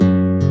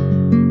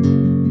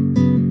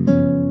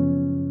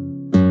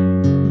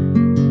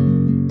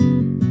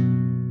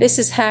This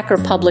is Hacker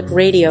Public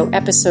Radio,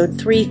 episode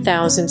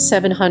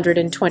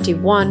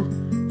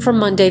 3721, for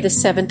Monday, the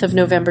 7th of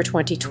November,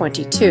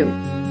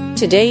 2022.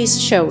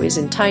 Today's show is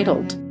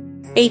entitled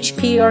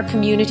HPR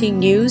Community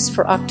News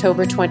for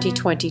October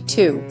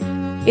 2022.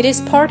 It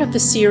is part of the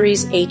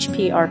series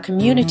HPR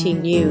Community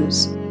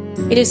News.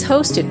 It is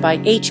hosted by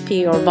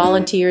HPR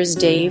volunteers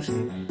Dave,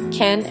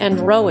 Ken, and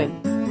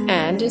Rowan,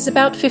 and is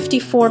about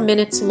 54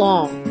 minutes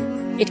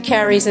long. It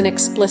carries an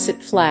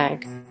explicit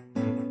flag.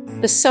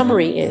 The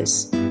summary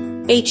is: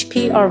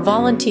 HPR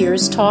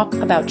volunteers talk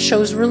about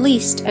shows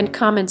released and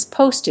comments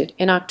posted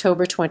in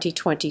October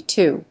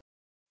 2022.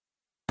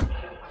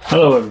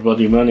 Hello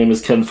everybody, my name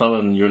is Ken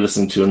Fallon. You're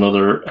listening to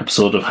another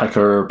episode of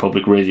Hacker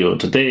Public Radio.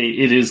 Today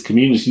it is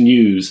community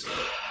news,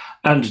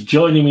 and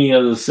joining me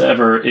as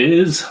ever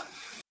is...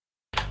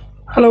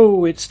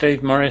 Hello, it's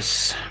Dave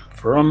Morris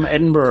from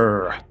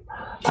Edinburgh.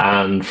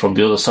 And from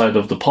the other side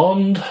of the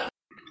pond...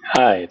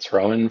 Hi, it's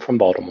Rowan from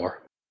Baltimore.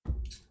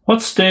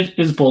 What state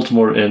is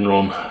Baltimore in,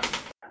 Rowan?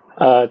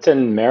 It's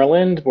in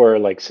Maryland. We're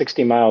like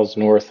 60 miles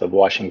north of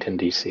Washington,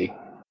 D.C.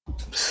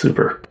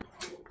 Super.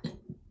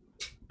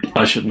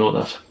 I should know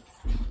that.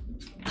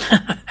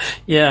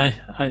 Yeah,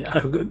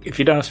 I, if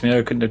you'd asked me,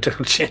 I couldn't have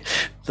told you.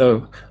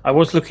 Though I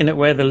was looking at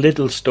where the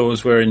Lidl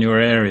stores were in your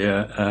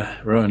area,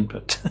 Rowan,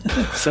 but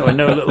so I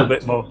know a little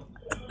bit more.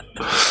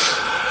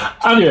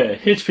 Anyway,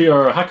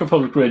 HPR Hacker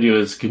Public Radio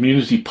is a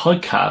community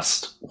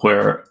podcast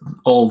where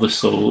all the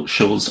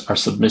shows are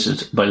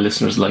submitted by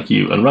listeners like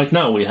you. And right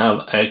now we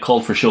have a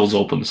call for shows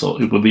open,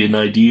 so it would be an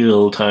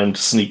ideal time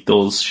to sneak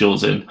those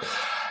shows in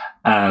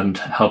and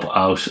help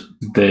out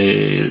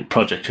the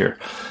project here.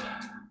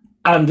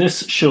 And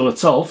this show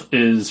itself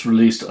is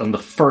released on the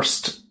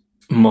first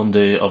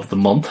Monday of the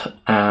month,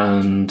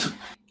 and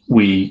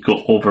we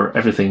go over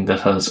everything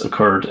that has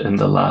occurred in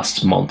the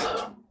last month.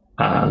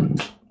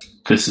 And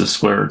this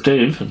is where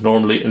Dave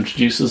normally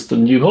introduces the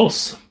new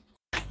hosts.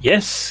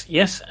 Yes,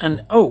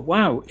 and oh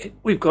wow,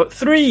 we've got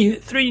three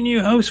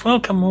new hosts.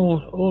 Welcome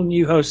all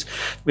new hosts.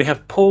 We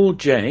have Paul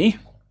J,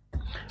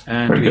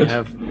 and Very we good.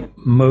 have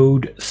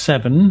Mode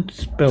 7,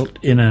 spelt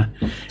in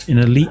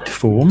elite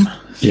form. So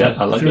Yeah,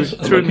 I like it.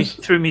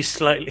 Threw me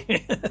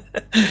slightly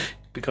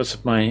because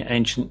of my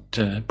ancient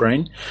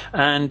brain.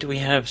 And we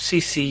have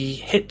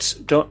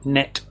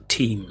cchits.net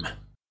team.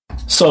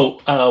 So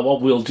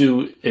what we'll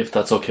do, if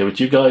that's okay with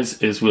you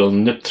guys, is we'll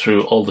nip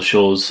through all the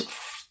shows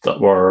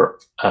that were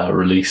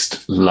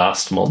released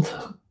last month,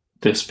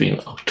 this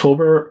being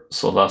October.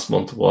 So last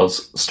month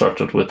was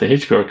started with the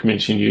HPR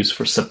Community News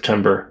for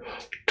September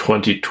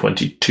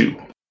 2022.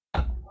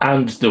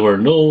 And there were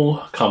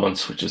no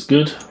comments, which is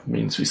good. It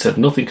means we said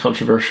nothing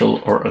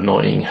controversial or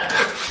annoying.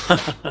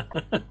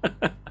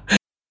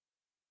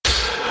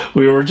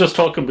 We were just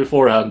talking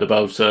beforehand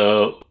about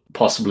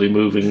possibly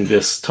moving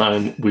this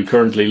time. We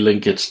currently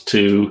link it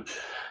to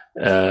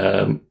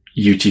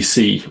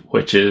UTC,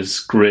 which is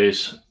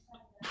great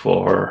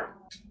for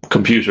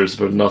computers,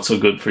 but not so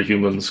good for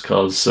humans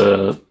because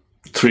 3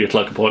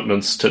 o'clock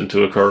appointments tend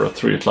to occur at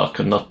 3 o'clock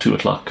and not 2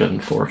 o'clock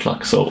and 4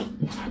 o'clock. So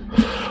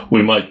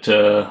we might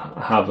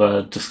have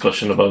a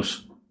discussion about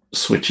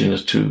switching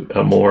it to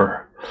a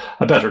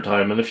better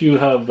time. And if you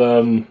have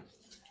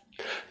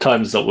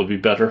times that would be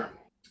better,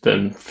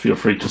 then feel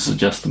free to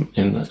suggest them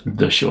in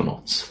the show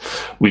notes.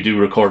 We do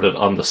record it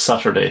on the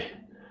Saturday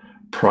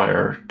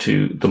prior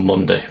to the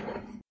Monday.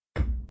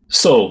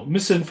 So,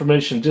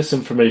 misinformation,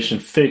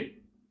 disinformation,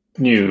 fake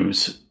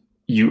news.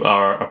 You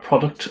are a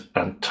product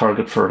and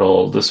target for it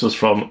all. This was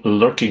from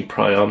Lurking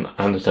Prion,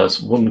 and it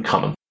has one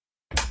comment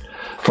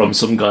from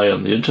some guy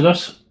on the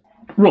internet.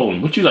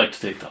 Rowan, would you like to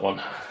take that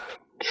one?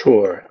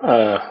 Sure.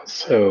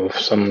 So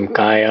some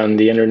guy on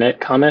the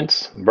internet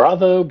comments,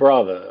 "Bravo,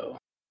 bravo."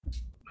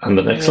 And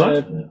the next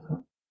slide.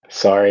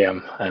 Sorry,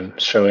 I'm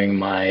showing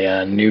my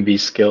newbie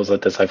skills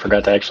at this. I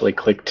forgot to actually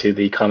click to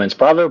the comments.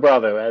 "Bravo,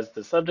 bravo" as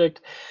the subject.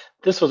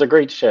 "This was a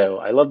great show.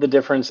 I love the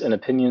difference in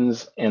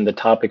opinions and the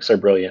topics are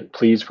brilliant.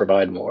 Please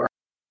provide more."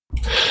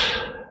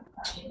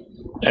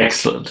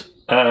 Excellent.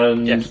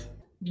 And Yes.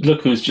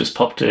 Look who's just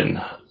popped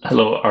in.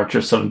 Hello,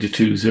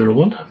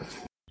 Archer7201. I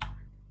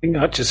think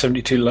Archer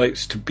 72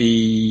 likes to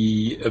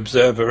be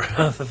observer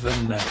rather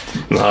than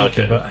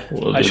Okay, but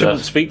we'll I do shouldn't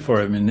that. speak for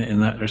him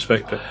in that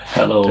respect. But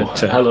Hello,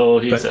 hello,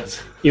 he but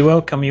says. You're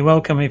welcome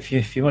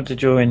if you want to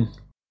join.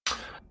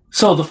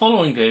 So the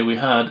following day we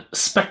had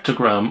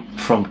Spectrogram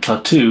from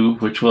Klaatu,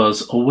 which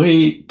was a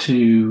way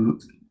to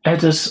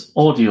edit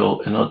audio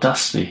in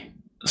Audacity,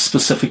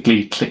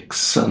 specifically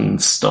clicks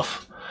and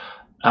stuff.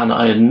 And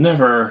I had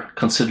never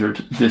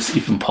considered this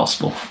even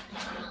possible.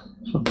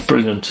 So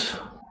brilliant.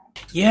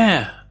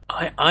 Yeah,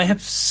 I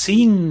have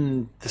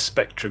seen the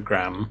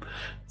spectrogram.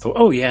 Thought,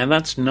 oh yeah,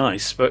 that's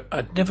nice, but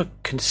I'd never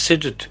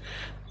considered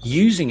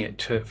using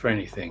it for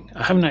anything.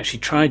 I haven't actually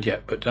tried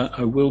yet, but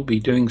I will be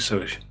doing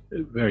so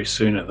very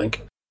soon, I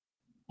think.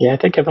 Yeah, I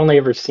think I've only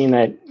ever seen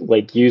that,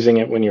 like, using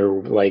it when you're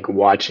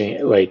watching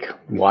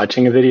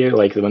a video,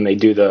 like when they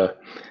do the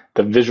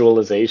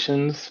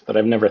visualizations, but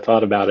I've never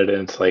thought about it,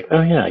 and it's like,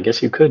 oh yeah, I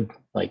guess you could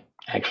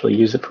actually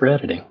use it for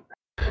editing.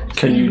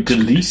 Can you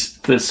delete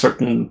the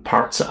certain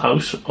parts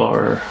out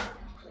or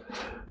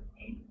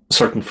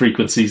certain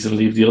frequencies and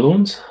leave the other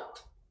ones?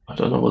 I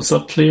don't know. Was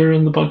that clear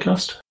in the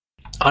podcast?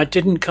 I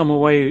didn't come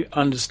away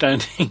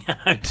understanding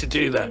how to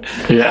do that.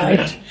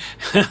 Yeah.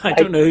 I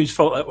don't know whose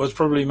fault that was.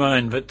 Probably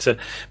mine, but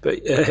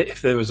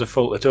if there was a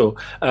fault at all.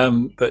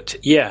 But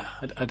yeah,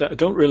 I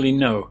don't really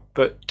know.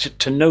 But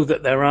to know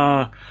that there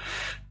are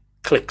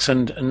clicks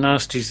and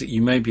nasties that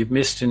you maybe have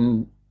missed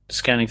in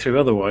scanning through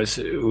otherwise,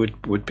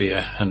 it would be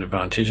an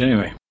advantage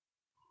anyway.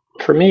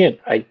 For me,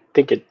 I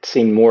think it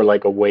seemed more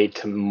like a way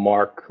to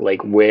mark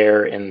like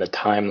where in the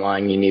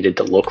timeline you needed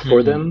to look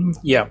for them.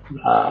 Yeah.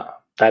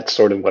 That's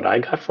sort of what I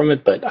got from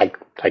it, but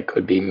I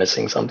could be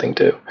missing something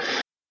too.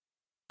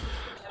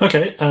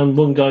 Okay, and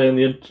some guy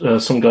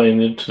in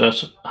the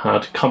internet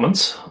had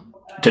comments.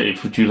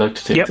 Dave, would you like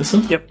to take this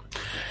one? Yep.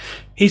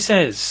 He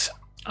says,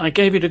 I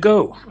gave it a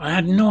go. I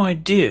had no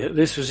idea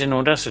this was in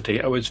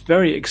Audacity. I was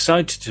very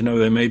excited to know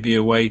there may be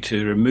a way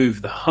to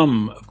remove the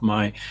hum of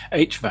my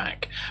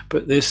HVAC,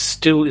 but this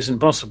still isn't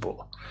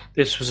possible.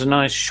 This was a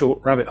nice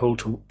short rabbit hole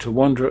to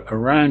wander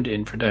around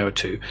in for a day or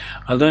two.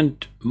 I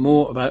learned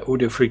more about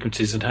audio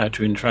frequencies and how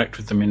to interact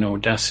with them in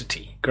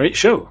Audacity. Great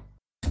show.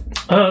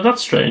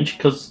 That's strange,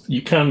 because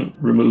you can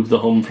remove the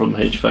hum from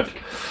HVAC.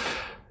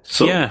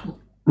 So yeah.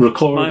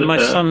 Record... My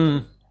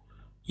son...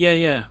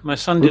 Yeah. My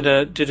son did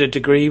a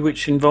degree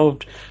which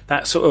involved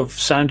that sort of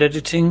sound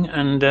editing,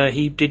 and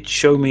he did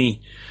show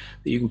me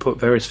that you can put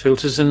various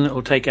filters in that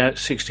will take out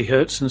 60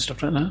 hertz and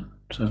stuff like that.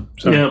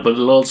 So yeah, but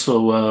it'll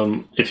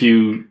also, if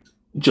you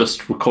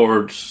just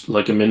record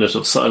like a minute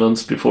of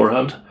silence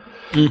beforehand,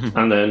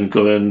 and then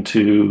go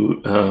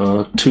into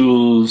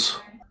tools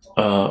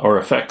or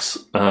effects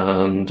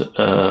and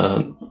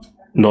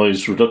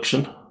noise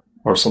reduction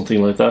or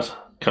something like that.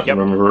 Can't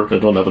remember, I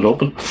don't have it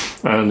open.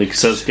 And it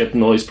says get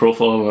noise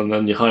profile, and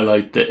then you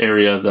highlight the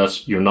area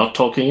that you're not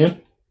talking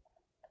in.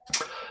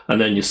 And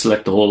then you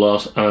select the whole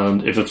lot,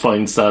 and if it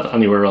finds that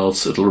anywhere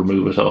else, it'll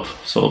remove it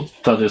off. So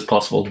that is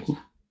possible.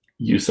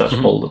 Use that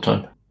all the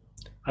time.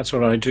 That's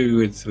what I do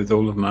with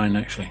all of mine,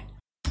 actually.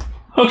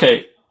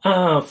 Okay,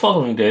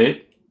 following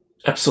day,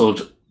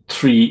 episode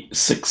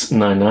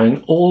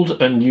 3699, old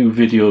and new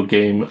video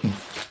game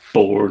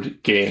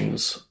board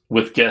games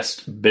with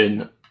guest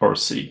Bin or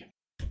C.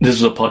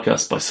 This was a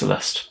podcast by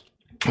Celeste,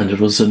 and it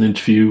was an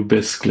interview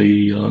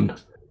basically on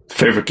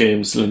favourite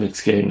games,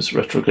 Linux games,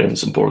 retro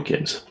games, and board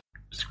games.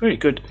 It's very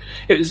good.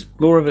 It was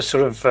more of a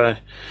sort of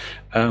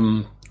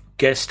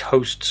guest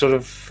host sort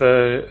of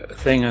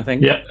thing, I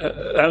think. Yeah.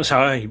 That was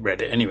how I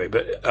read it anyway,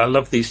 but I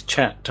love these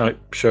chat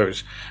type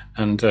shows,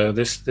 and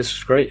this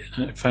was great.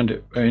 I found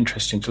it very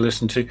interesting to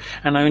listen to,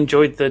 and I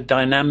enjoyed the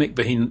dynamic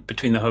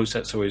between the hosts.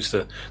 That's always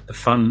the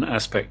fun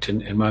aspect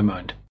in my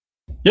mind.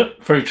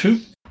 Yep, very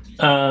true.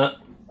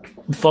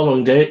 The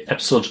following day,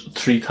 episode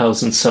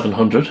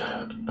 3700,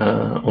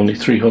 only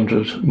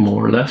 300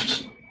 more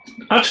left.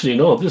 Actually,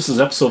 no, this is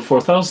episode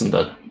 4000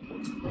 then,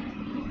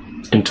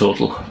 in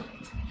total.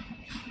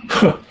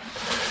 Cool.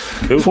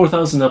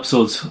 4,000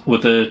 episodes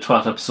with the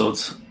twat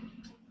episodes,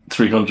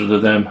 300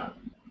 of them.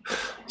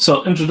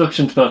 So,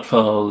 introduction to batch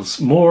files.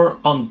 More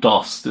on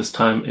DOS. This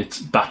time it's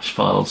batch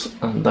files,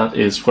 and that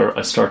is where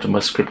I started my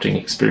scripting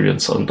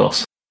experience on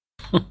DOS.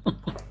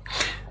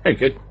 Very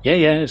good.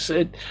 Yeah.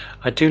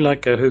 I do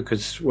like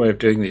Hookah's way of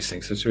doing these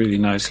things. It's a really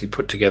nicely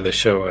put together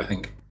show, I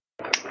think.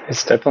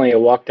 It's definitely a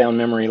walk down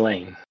memory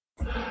lane.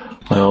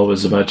 I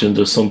always imagine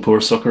there's some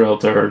poor sucker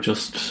out there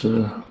just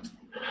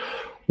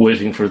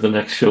waiting for the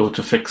next show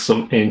to fix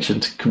some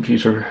ancient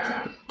computer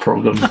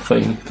program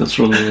thing that's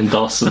running in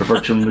DOS in a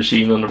virtual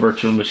machine on a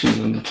virtual machine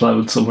in the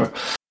cloud somewhere.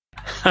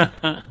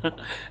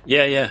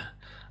 Yeah.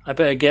 I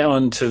better get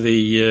on to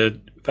the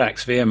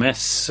VAX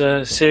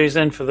VMS series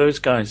then for those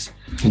guys.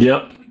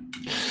 Yep.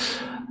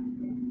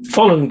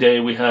 Following day,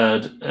 we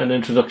had an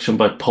introduction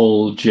by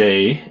Paul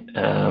J.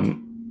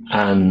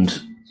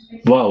 And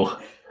wow,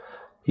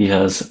 he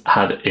has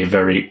had a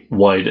very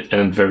wide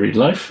and varied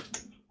life.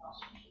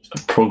 A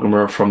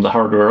programmer from the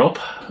hardware up,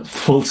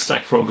 full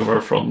stack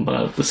programmer from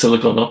the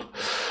silicon up.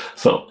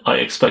 So I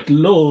expect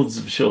loads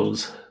of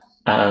shows.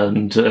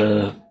 And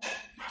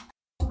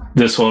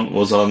this one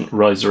was on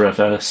Riser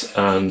FS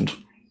and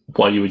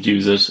why you would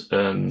use it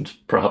and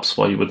perhaps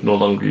why you would no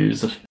longer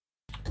use it.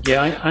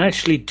 Yeah, I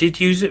actually did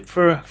use it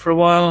for a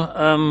while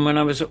when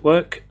I was at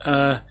work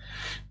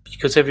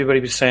because everybody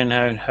was saying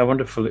how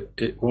wonderful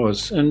it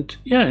was. And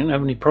yeah, I didn't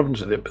have any problems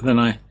with it, but then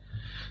I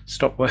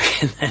stopped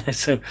working there,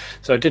 so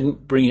I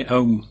didn't bring it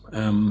home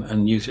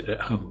and use it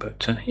at home.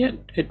 But yeah,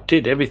 it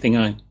did everything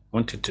I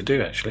wanted to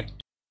do, actually.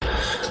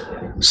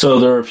 So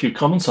there are a few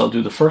comments. I'll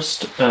do the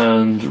first,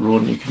 and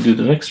Rowan, you can do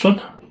the next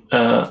one.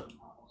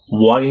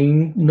 Why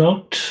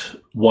not?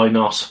 Why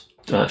not?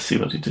 See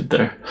what he did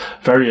there.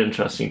 Very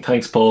interesting.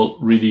 Thanks, Paul.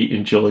 Really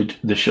enjoyed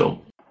the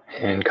show.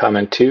 And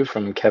comment 2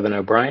 from Kevin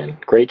O'Brien.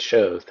 Great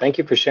show. Thank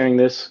you for sharing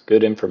this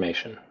good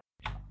information.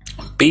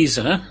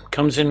 Beezer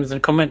comes in with a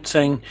comment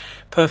saying,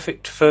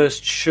 perfect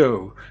first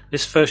show.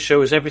 This first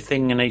show is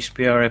everything an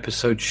HPR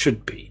episode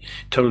should be.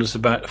 Told us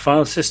about a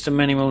file system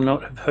many will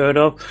not have heard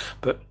of,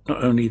 but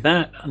not only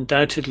that,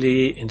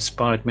 undoubtedly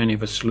inspired many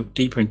of us to look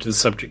deeper into the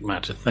subject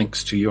matter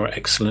thanks to your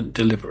excellent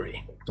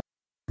delivery.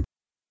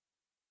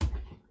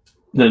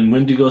 Then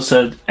Wendigo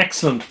said,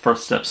 excellent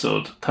first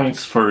episode.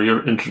 Thanks for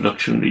your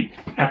introductory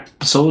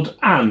episode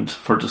and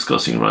for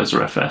discussing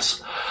Riser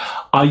FS.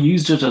 I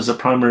used it as a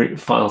primary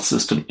file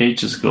system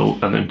ages ago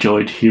and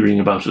enjoyed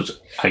hearing about it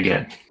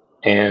again.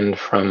 And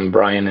from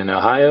Brian in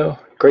Ohio,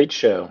 great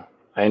show.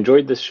 I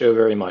enjoyed this show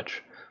very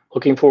much.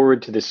 Looking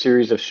forward to the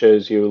series of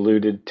shows you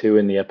alluded to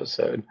in the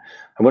episode.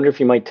 I wonder if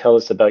you might tell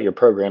us about your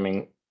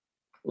programming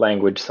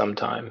language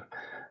sometime.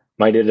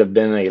 Might it have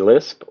been a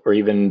Lisp or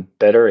even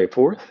better, a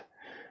Forth?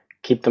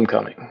 Keep them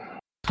coming.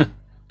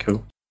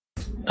 Cool.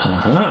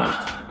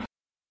 Uh-huh.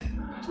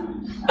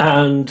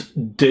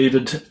 And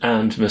David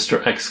and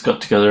Mr. X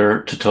got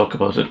together to talk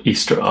about an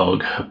Easter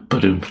egg.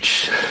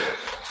 Badoomch.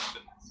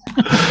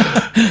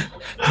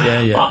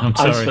 Yeah, I'm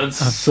sorry. I spent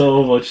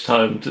so much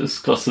time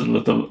discussing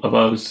with them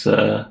about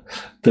the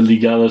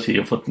legality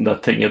of putting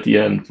that thing at the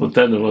end, but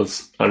then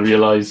I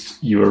realised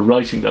you were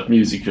writing that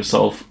music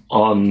yourself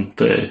on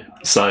the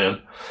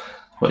Scion,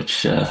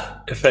 which...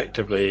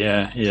 effectively,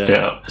 yeah.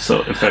 Yeah,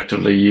 so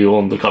effectively you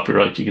own the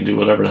copyright, you can do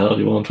whatever the hell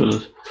you want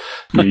with it.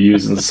 You're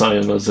using the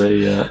Scion as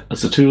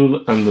a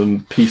tool, and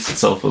the piece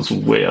itself was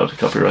way out of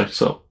copyright,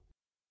 so...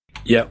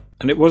 Yeah,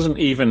 and it wasn't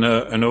even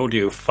an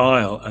audio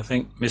file. I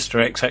think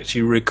Mr. X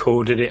actually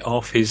recorded it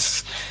off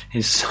his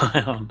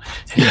Scion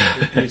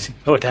using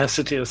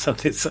Audacity or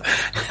something. So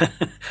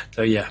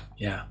yeah.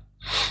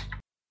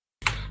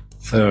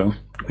 So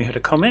we had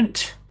a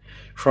comment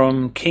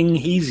from King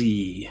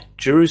Heezy,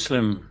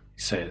 Jerusalem.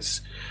 He says,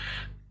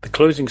 the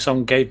closing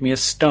song gave me a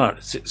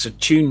start. It's a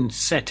tune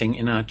setting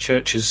in our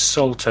church's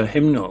Psalter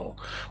hymnal.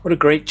 What a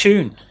great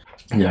tune!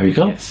 There you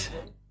go. Yes.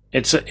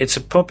 It's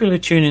a popular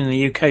tune in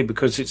the UK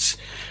because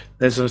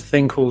there's a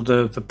thing called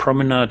the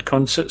Promenade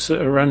concerts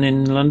that are run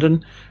in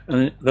London,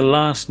 and the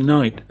last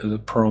night of the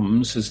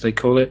proms, as they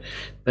call it,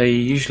 they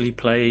usually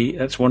play.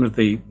 That's one of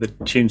the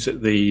tunes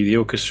that the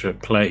orchestra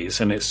plays,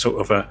 and it's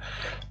sort of a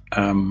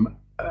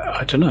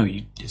I don't know.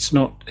 It's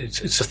not.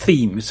 It's a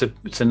theme.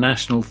 It's a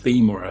national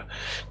theme or a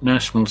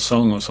national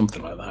song or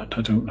something like that.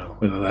 I don't know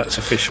whether that's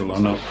official or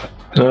not.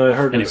 I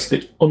heard anyway. It's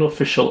the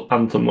unofficial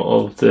anthem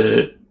of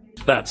the.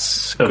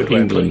 That's of good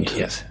England.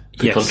 Yes.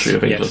 The country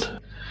of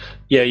England.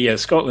 Yes. Yeah.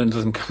 Scotland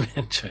doesn't come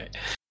into it.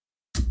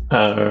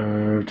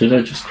 Did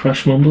I just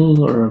crash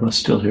mumble, or am I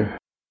still here?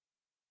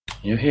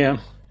 You're here.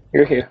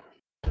 You're here.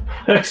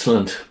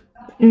 Excellent.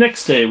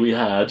 Next day we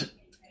had,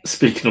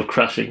 speaking of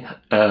crashing,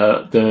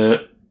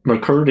 the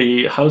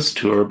McCurdy house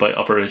tour by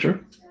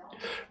Operator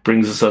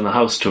brings us on a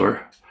house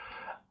tour.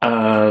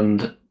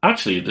 And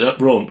actually,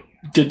 Ron,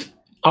 did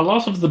a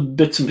lot of the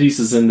bits and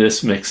pieces in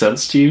this make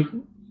sense to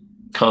you?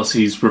 Because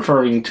he's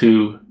referring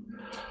to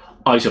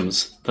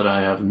items that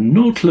I have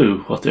no clue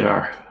what they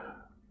are.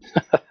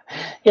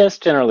 Yes,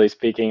 generally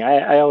speaking.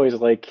 I always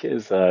like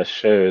his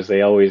shows.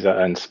 They always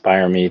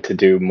inspire me to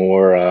do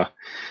more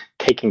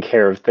taking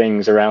care of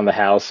things around the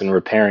house and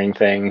repairing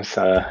things.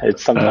 It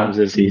sometimes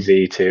is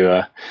easy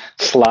to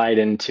slide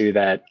into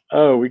that,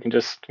 we can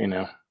just,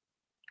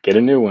 get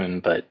a new one.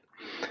 But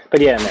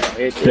yeah, no,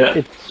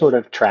 it sort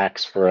of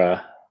tracks for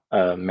a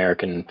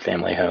American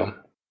family home.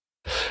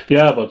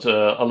 Yeah, but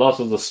a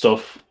lot of the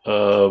stuff,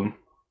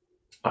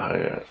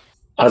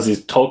 as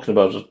he's talking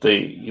about it,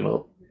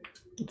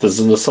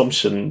 there's an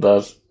assumption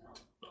that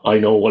I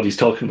know what he's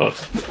talking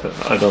about.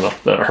 I don't know.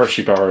 The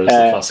Hershey bar is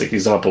a classic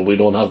example. We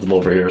don't have them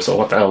over here, so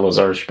what the hell is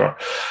Hershey bar?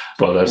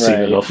 But I've seen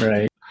enough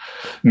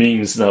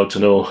memes now to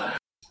know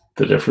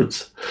the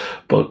difference.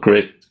 But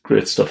great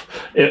stuff.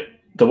 There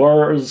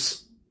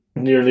was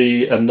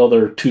nearly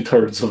another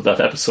 2/3 of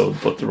that episode,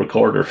 but the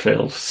recorder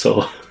failed,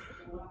 so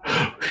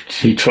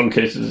he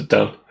truncated it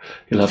down.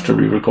 He'll have to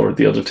re-record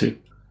the other two.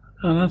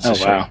 Oh, that's a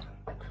shame. Wow.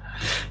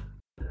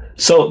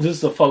 So this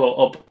is a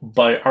follow-up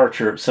by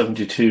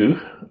Archer72,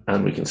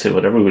 and we can say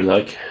whatever we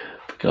like,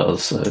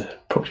 because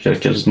probably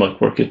can't get his mic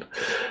working.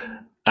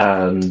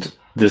 And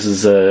this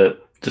is the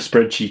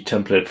spreadsheet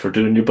template for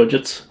doing your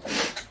budgets,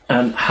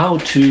 and how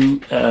to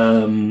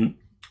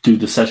do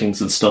the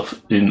settings and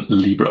stuff in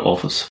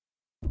LibreOffice.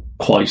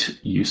 Quite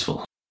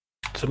useful.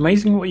 It's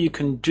amazing what you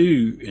can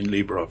do in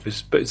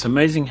LibreOffice, but it's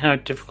amazing how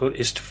difficult it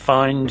is to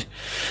find,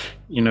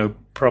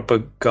 proper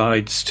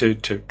guides to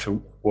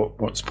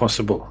what's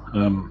possible.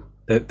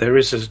 There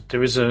is a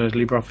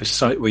LibreOffice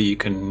site where you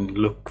can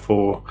look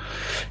for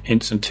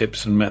hints and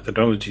tips and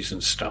methodologies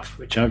and stuff,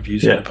 which I've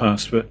used in the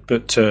past, but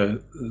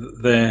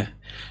they're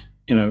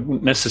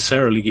won't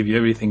necessarily give you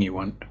everything you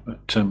want, but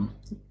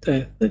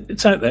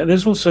it's out there.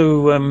 There's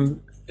also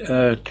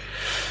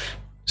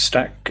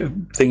Stack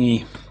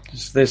thingy.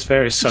 There's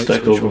various sites,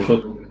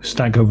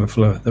 Stack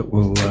Overflow, that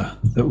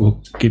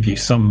will give you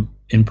some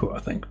input, I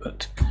think.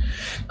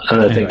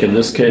 And I think in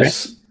this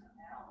case,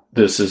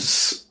 this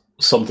is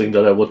something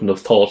that I wouldn't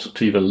have thought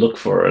to even look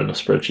for in a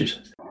spreadsheet.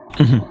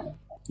 Mm-hmm.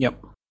 Yep.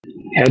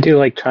 Yeah, I do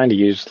like trying to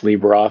use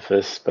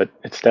LibreOffice, but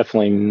it's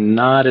definitely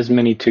not as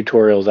many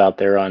tutorials out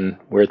there on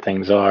where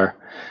things are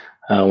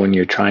when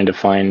you're trying to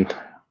find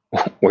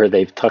where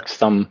they've tucked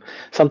something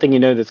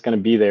that's going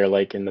to be there.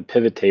 Like in the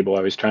pivot table,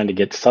 I was trying to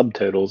get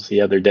subtotals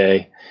the other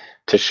day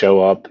to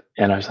show up,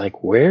 and I was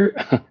like, where?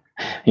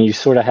 And you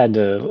sort of had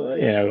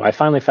to, I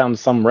finally found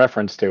some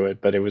reference to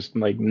it, but it was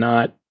like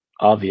not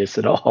obvious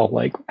at all,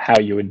 like how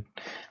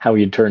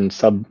you'd turn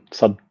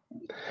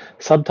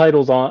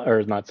subtitles on,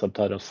 or not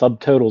subtitles,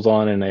 subtotals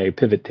on in a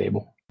pivot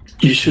table.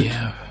 You should.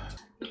 Yeah.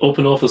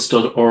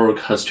 OpenOffice.org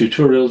has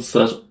tutorials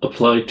that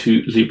apply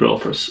to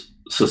LibreOffice,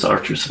 says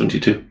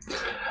Archer72.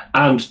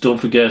 And don't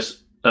forget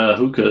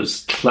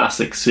Hookah's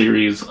classic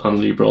series on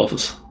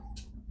LibreOffice,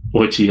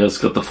 which he has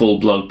got the full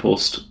blog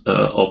post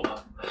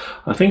up.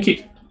 I think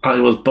I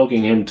was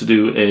bugging him to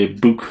do a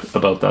book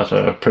about that,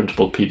 a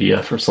printable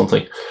PDF or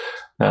something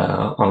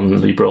on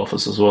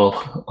LibreOffice as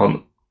well.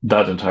 On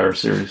that entire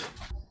series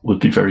would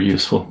be very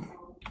useful.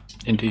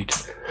 Indeed.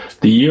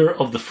 The year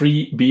of the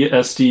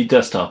FreeBSD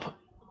desktop.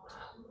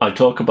 I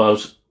talk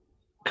about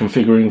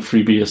configuring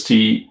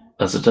FreeBSD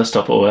as a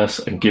desktop OS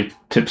and give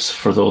tips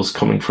for those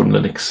coming from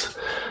Linux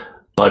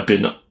by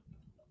Bin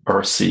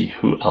RC.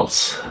 Who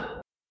else?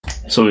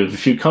 So we have a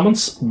few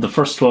comments. The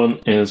first one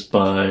is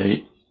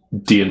by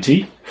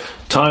D&T.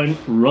 Time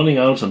running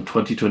out on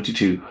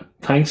 2022.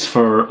 Thanks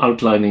for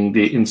outlining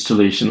the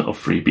installation of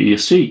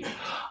FreeBSD.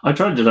 I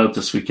tried it out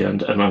this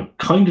weekend and I'm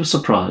kind of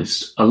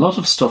surprised. A lot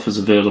of stuff is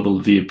available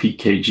via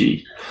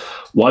PKG.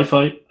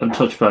 Wi-Fi and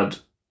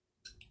touchpad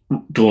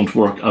don't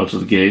work out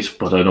of the gate,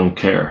 but I don't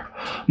care.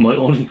 My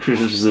only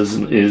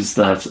criticism is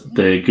that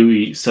the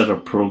GUI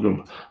setup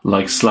program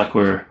like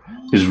Slackware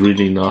is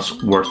really not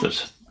worth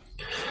it.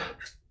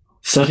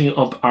 Setting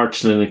up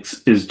Arch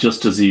Linux is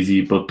just as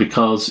easy, but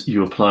because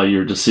you apply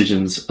your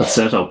decisions and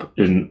setup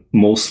in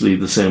mostly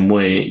the same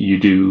way you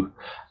do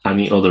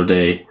any other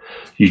day,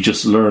 you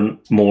just learn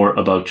more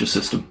about your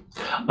system.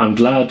 I'm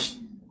glad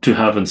to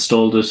have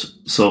installed it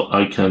so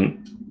I can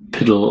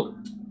piddle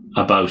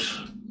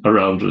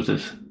around with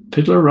it.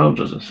 Piddle around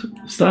with it.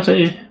 Is that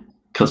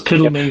because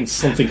piddle means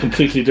something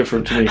completely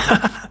different to me.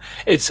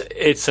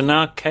 It's an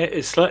archaic.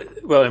 It's like,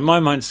 well, in my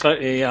mind,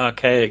 slightly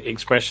archaic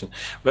expression,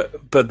 but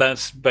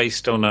that's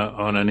based on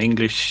an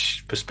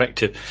English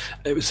perspective.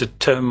 It was a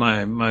term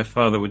my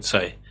father would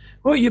say.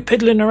 What are you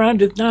piddling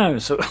around with now?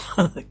 So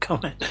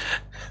comment.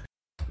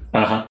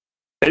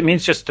 It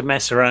means just to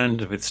mess around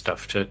with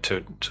stuff, to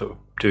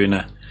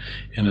do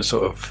in a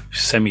sort of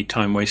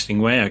semi-time wasting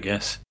way, I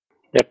guess.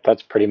 Yep,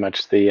 that's pretty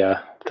much the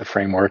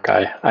framework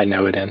I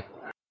know it in.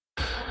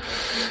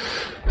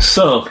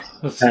 So,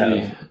 let's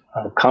see.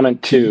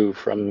 Comment 2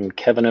 from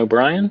Kevin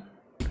O'Brien.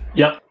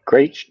 Yep.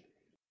 Great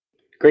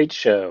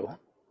show.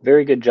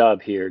 Very good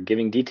job here,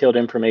 giving detailed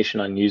information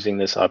on using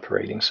this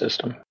operating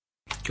system.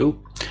 Cool.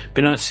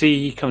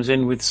 Binasi comes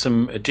in with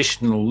some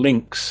additional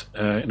links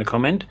in a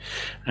comment,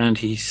 and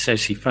he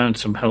says he found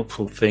some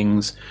helpful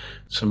things,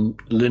 some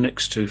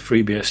Linux to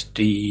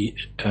FreeBSD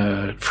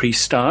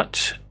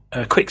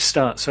quick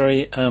start,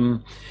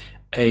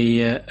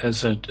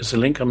 as a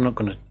link. I'm not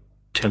going to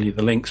tell you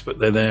the links, but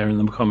they're there in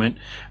the comment,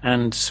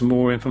 and some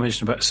more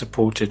information about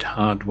supported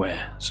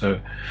hardware.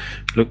 So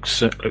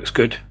looks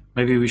good.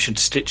 Maybe we should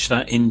stitch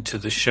that into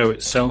the show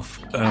itself,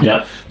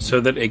 so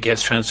that it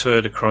gets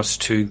transferred across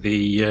to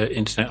the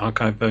Internet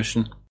Archive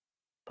version.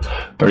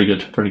 Very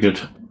good, very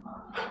good.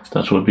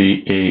 That would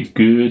be a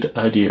good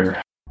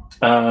idea.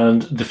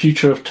 And the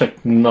future of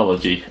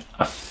technology.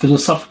 A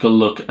philosophical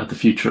look at the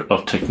future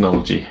of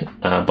technology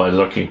by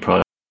Lurking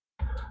Pride.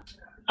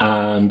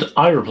 And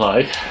I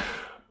reply,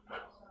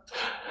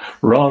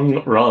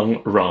 wrong.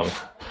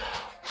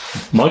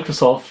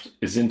 Microsoft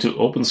is into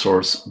open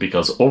source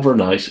because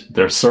overnight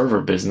their server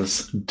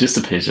business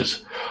dissipated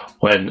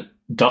when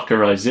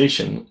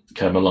Dockerization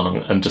came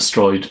along and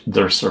destroyed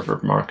their server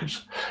market.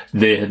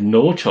 They had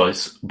no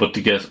choice but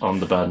to get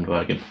on the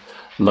bandwagon,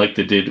 like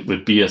they did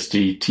with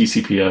BSD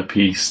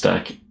TCP/IP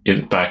stack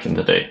back in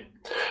the day.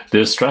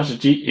 Their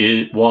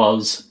strategy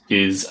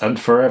is, and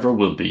forever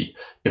will be,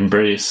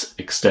 embrace,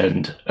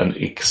 extend, and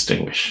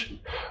extinguish.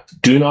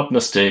 Do not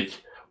mistake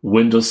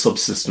Windows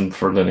subsystem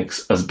for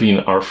Linux as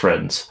being our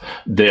friends.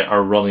 They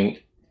are running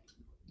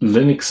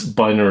Linux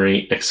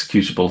binary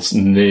executables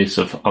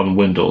native on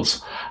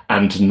Windows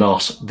and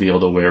not the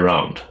other way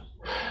around.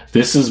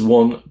 This is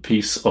one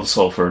piece of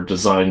software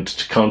designed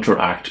to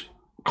counteract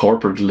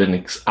corporate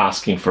Linux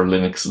asking for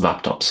Linux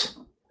laptops.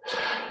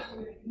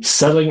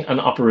 Selling an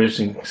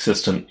operating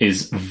system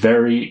is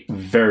very,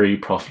 very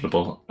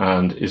profitable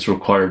and is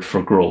required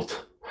for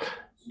growth.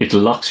 It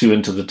locks you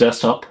into the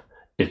desktop,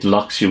 it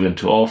locks you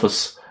into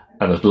Office,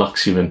 and it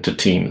locks you into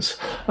Teams.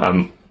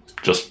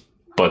 Just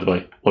by the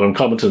way, what I'm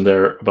commenting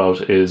there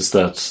about is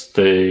that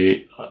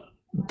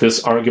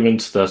this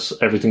argument that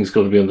everything's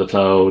going to be in the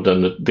cloud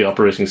and that the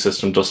operating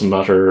system doesn't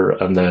matter,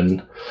 and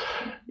then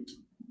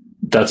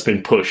that's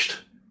been pushed,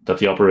 that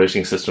the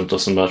operating system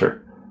doesn't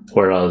matter,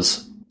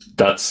 whereas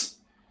that's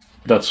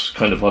That's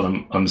kind of what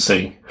I'm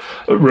saying.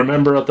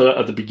 Remember at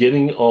the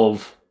beginning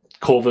of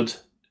COVID,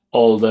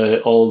 all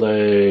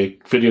the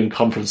video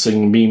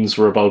conferencing memes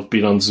were about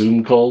being on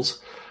Zoom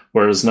calls,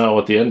 whereas now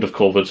at the end of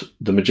COVID,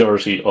 the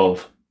majority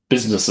of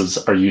businesses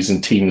are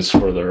using Teams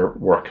for their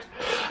work.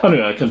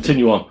 Anyway, I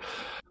continue on.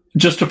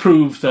 Just to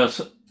prove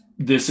that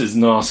this is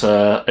not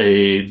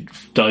a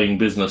dying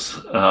business,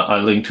 I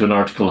linked to an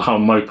article, How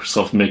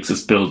Microsoft Makes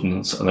Its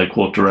Buildings, and I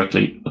quote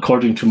directly,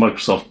 according to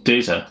Microsoft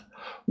data,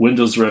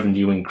 Windows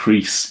revenue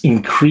increased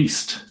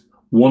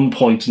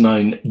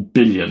 1.9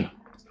 billion,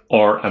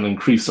 or an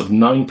increase of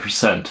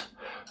 9%,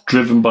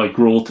 driven by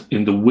growth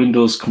in the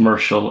Windows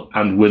Commercial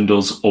and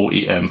Windows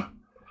OEM.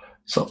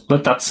 So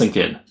let that sink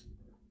in.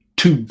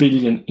 2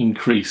 billion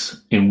increase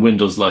in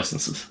Windows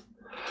licenses.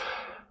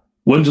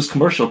 Windows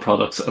Commercial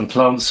products and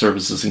cloud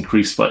services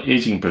increased by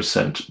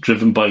 18%,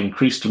 driven by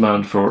increased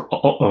demand for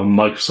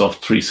Microsoft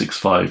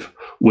 365.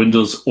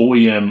 Windows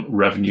OEM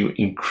revenue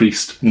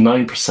increased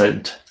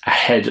 9%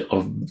 ahead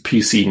of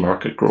PC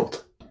market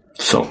growth.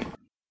 So,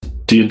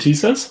 D&T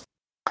says?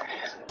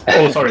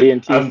 Oh, sorry.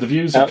 D&T. And the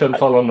views of Ken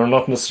Fallon are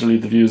not necessarily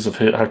the views of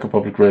Hacker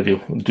Public Radio.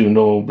 Do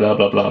no blah,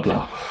 blah, blah,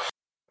 blah.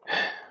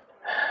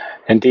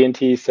 And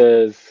D&T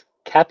says,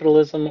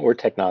 capitalism or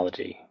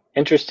technology?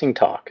 Interesting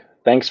talk.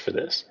 Thanks for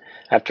this.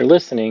 After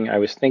listening, I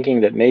was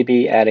thinking that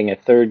maybe adding a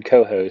third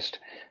co-host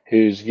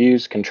whose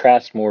views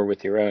contrast more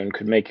with your own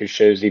could make your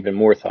shows even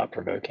more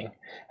thought-provoking.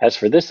 As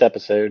for this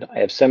episode, I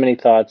have so many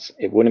thoughts,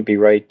 it wouldn't be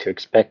right to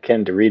expect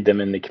Ken to read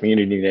them in the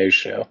Community Knows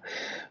show.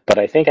 But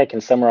I think I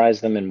can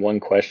summarize them in one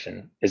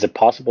question. Is it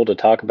possible to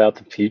talk about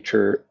a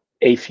future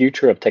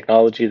of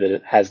technology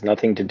that has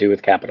nothing to do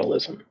with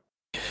capitalism?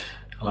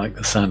 I like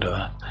the sound of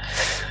that.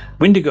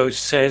 Windigo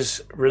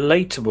says,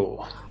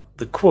 relatable.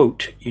 The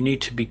quote, you need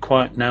to be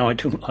quiet now, I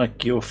don't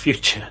like your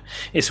future,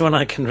 is one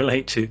I can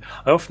relate to.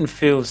 I often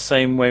feel the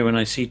same way when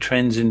I see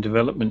trends in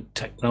development,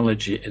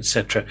 technology,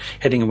 etc.,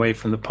 heading away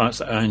from the parts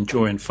that I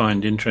enjoy and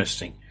find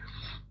interesting.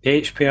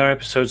 The HPR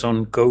episodes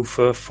on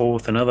Gopher,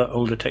 Forth, and other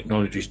older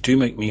technologies do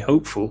make me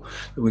hopeful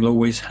that we'll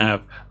always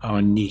have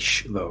our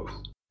niche, though.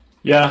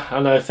 Yeah,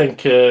 and I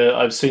think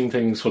I've seen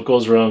things, what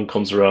goes around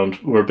comes around.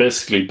 We're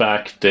basically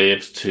back,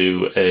 Dave,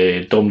 to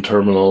a dumb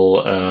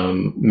terminal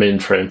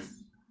mainframe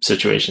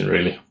situation,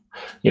 really.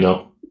 You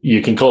know,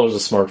 you can call it a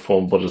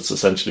smartphone, but it's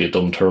essentially a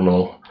dumb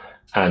terminal,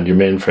 and your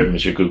mainframe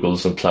is your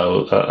Google's and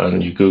cloud,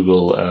 and your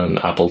Google and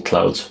Apple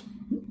clouds.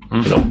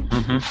 You know,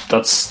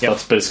 that's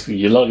basically,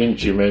 you log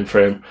into your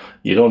mainframe.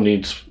 You don't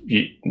need,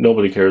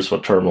 nobody cares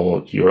what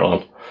terminal you're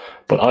on.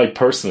 But I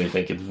personally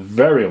think it's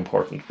very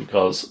important,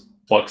 because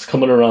what's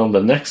coming around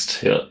the next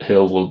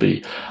hill will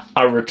be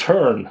a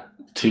return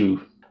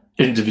to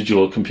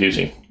individual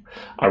computing,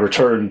 a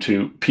return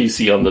to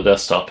PC on the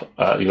desktop.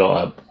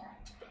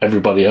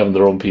 Everybody having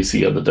their own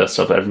PC on the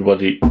desktop,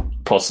 everybody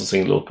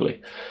processing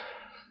locally.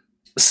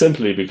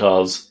 Simply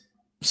because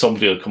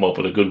somebody will come up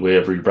with a good way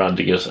of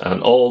rebranding it,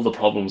 and all the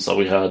problems that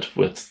we had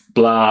with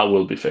blah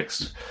will be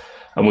fixed.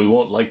 And we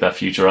won't like that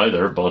future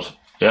either, but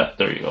yeah,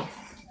 there you go.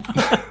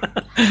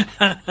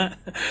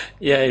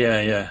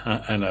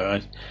 Yeah. I know.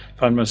 I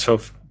find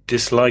myself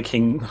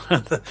disliking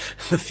the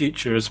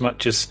future as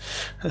much as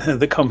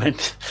the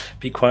comment,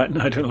 be quiet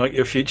and I don't like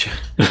your future.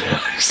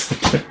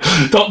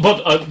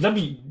 But let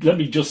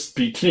me just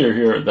be clear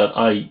here that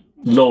I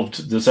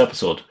loved this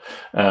episode.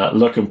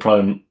 Lurkin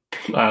Prime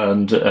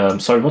and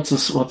sorry, what's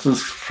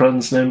his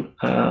friend's name?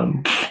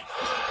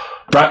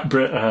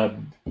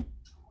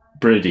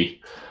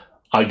 Brady.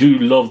 I do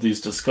love these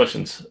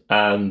discussions,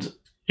 and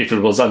if it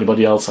was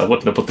anybody else, I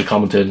wouldn't have put the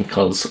comment in,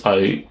 because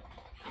I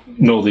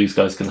know these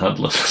guys can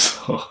handle it.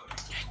 So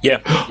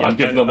yeah, I'm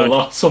giving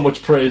them so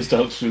much praise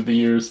down through the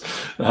years,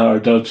 or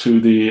down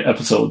through the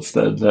episodes.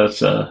 Then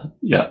that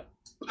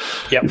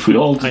if we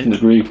all didn't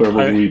agree, where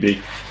would we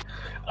be?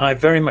 I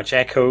very much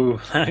echo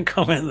that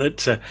comment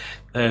that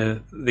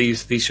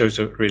these shows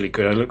are really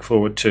good. I look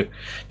forward to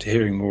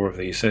hearing more of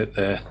these.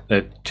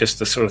 They're just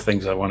the sort of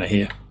things I want to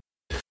hear.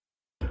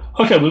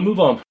 Okay, we'll move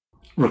on.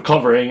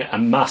 Recovering a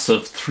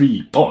massive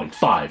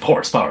 3.5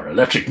 horsepower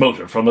electric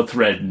motor from a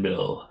thread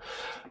mill.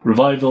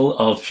 Revival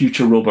of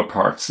future robot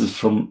parts is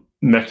from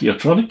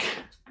Mechatronic.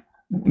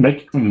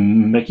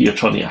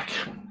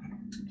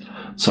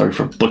 Sorry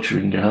for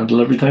butchering your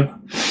handle every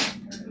time.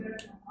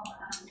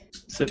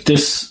 So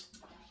this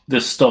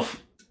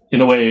stuff,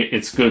 in a way,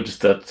 it's good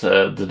that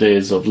the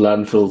days of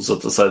landfills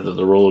at the side of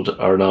the road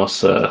are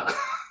not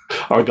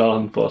are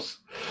gone. But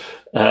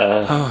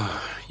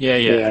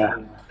yeah.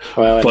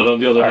 Well, but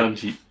on the other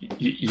hand,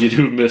 you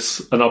do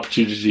miss an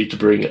opportunity to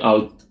bring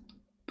out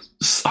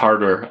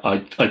hardware.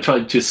 I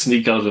tried to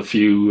sneak out a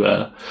few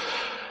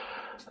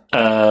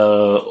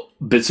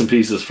bits and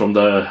pieces from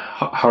the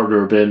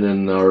hardware bin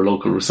in our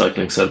local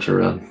recycling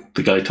centre, and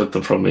the guy took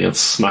them from me and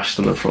smashed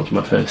them in front of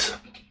my face.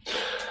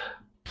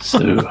 So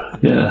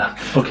yeah,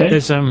 okay.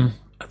 There's I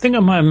think I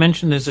might have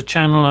mentioned there's a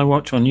channel I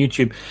watch on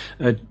YouTube,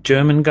 a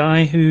German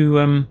guy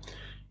who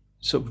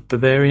sort of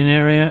Bavarian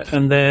area,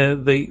 and the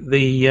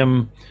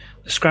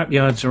the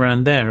scrapyards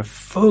around there are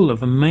full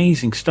of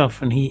amazing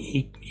stuff, and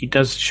he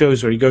does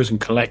shows where he goes and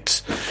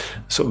collects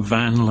a sort of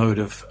van load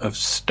of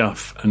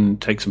stuff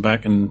and takes them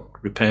back and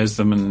repairs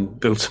them and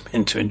builds them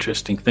into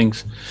interesting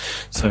things.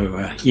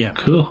 So yeah,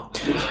 cool.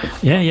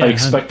 Yeah. I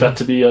expect that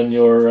to be on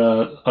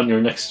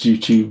your next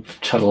YouTube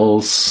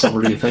channel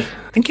summary thing.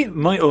 I think it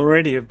might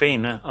already have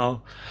been.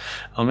 I'll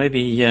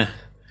maybe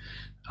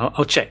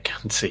I'll check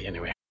and see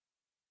anyway.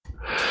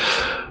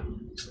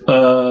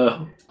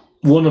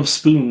 One of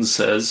Spoons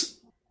says,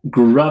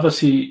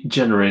 gravity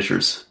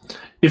generators.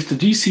 If the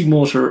DC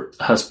motor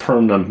has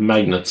permanent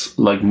magnets,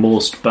 like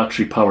most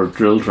battery-powered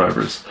drill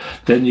drivers,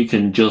 then you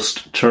can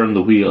just turn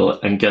the wheel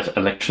and get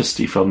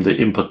electricity from the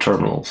input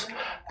terminals.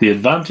 The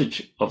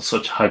advantage of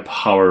such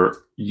high-power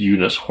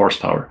unit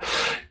horsepower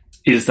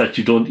is that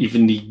you don't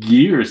even need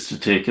gears to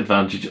take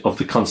advantage of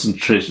the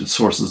concentrated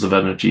sources of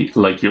energy,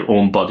 like your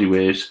own body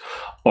weight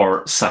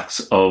or sacks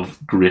of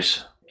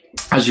grit.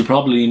 As you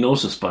probably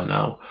noticed by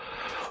now,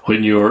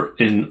 when you're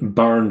in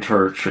barn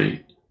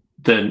territory,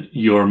 then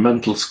your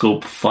mental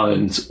scope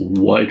finds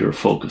wider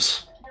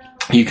focus.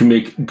 You can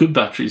make good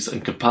batteries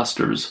and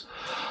capacitors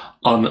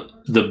on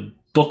the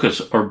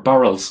bucket or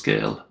barrel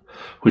scale,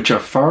 which are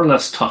far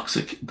less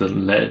toxic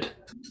than lead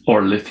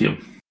or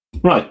lithium.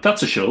 Right,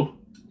 that's a show.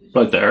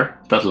 Right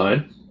there, that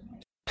line.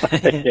 Yeah,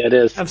 it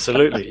is.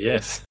 Absolutely,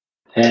 yes.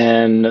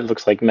 And it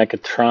looks like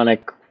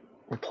Mechatronic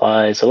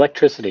replies,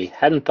 electricity.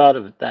 Hadn't thought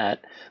of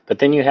that. But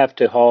then you have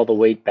to haul the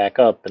weight back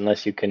up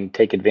unless you can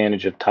take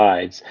advantage of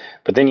tides.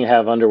 But then you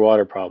have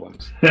underwater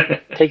problems.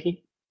 Taking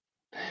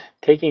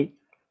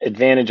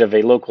advantage of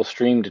a local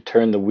stream to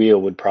turn the wheel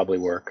would probably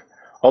work.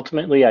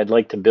 Ultimately, I'd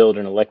like to build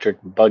an electric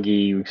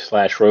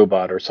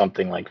buggy/robot or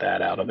something like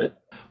that out of it.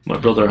 My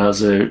brother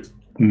has a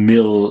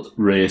mill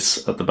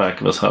race at the back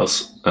of his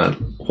house,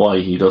 and why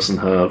he doesn't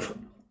have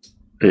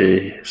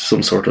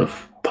some sort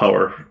of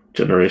power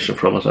generation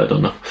from it, I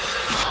don't know.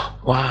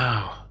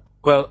 Wow.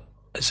 Well,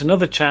 it's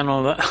another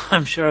channel that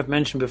I'm sure I've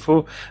mentioned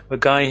before, a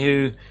guy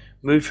who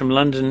moved from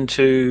London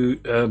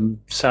to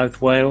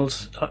South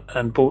Wales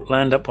and bought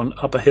land up on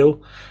Upper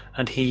Hill,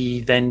 and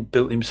he then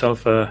built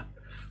himself a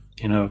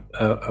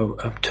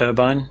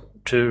turbine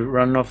to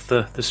run off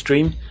the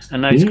stream,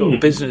 and now he's got a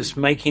business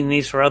making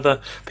these for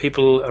other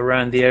people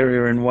around the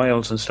area in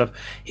Wales and stuff.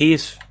 He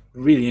is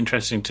really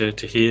interesting to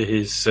hear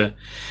his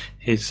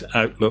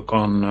outlook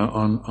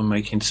on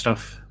making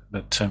stuff.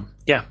 But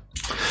yeah.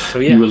 So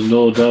yeah, you will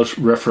no doubt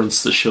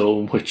reference the show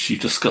in which you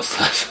discuss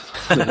that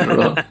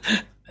later on.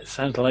 It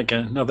sounds like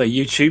another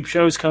YouTube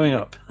show is coming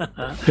up.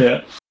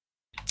 Yeah.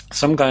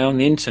 Some guy on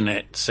the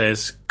internet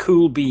says,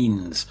 cool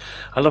beans.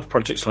 I love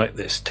projects like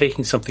this,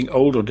 taking something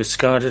old or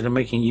discarded and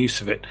making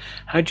use of it.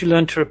 How'd you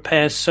learn to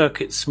repair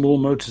circuits, small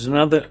motors and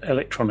other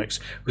electronics?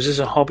 Was this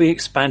a hobby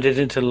expanded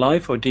into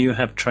life, or do you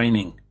have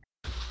training?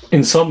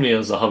 Insomnia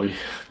is a hobby.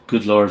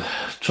 Good Lord.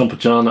 Trumpet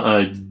John,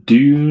 I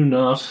do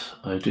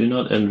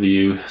not envy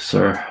you,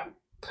 sir.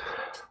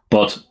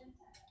 But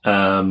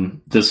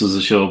this was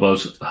a show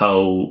about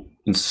how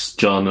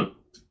John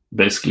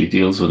basically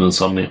deals with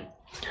insomnia.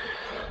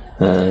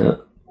 And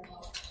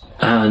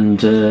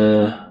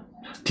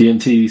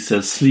DMT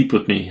says, sleep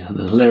with me.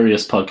 The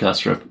hilarious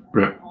podcast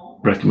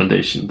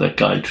recommendation. That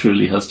guy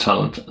truly has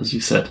talent, as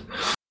you said.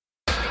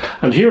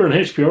 And here in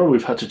HPR,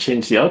 we've had to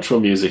change the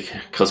outro music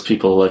because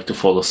people like to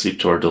fall asleep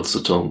to our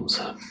dulcet tones.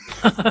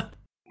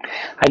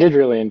 I did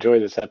really enjoy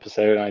this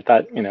episode. I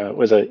thought, it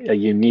was a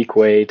unique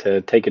way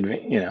to take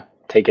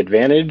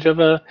advantage of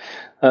a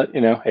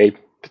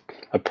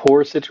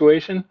poor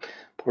situation,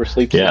 poor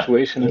sleep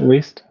situation at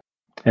least.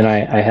 And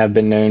I have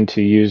been known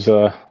to use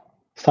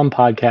some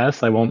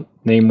podcasts, I won't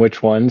name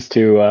which ones,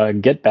 to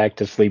get back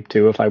to sleep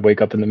to if I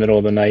wake up in the middle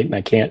of the night and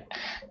I can't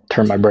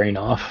turn my brain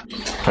off.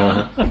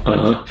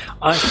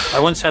 I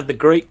once had the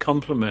great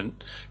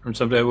compliment from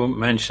somebody I won't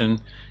mention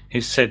who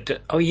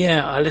said, "Oh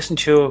yeah, I listen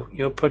to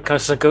your podcast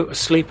as I go to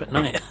sleep at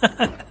night."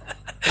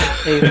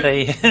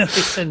 they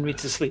send me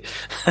to sleep.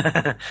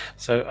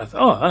 So I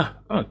thought,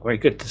 oh, very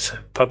good. It's a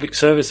public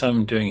service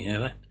I'm doing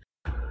here.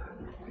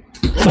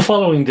 The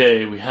following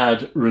day, we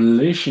had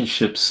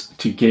relationships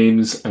to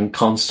games and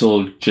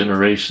console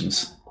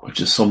generations,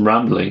 which is some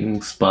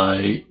ramblings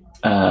by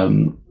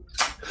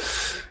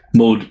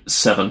Mode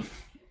 7.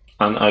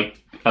 And I,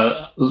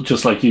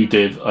 just like you,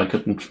 Dave, I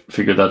couldn't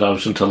figure that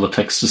out until the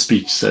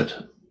text-to-speech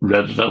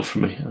read it out for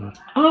me.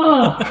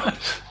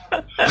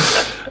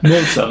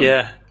 Mode 7.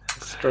 Yeah,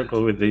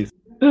 struggle with these.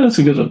 Yeah, that's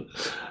a good one.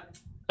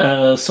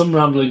 Some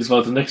ramblings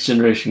about the next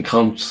generation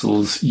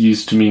consoles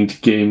used to mean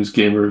to games,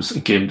 gamers,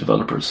 and game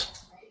developers.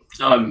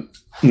 I'm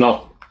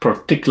not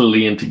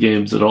particularly into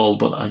games at all,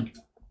 but I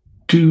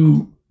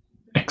do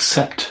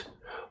accept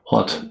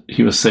what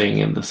he was saying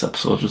in this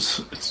episode.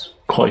 It's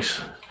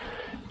quite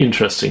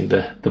interesting,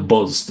 the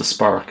buzz, the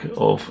spark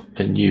of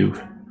a new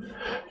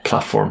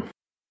platform.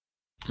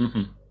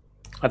 Mm-hmm.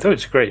 I thought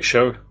it's a great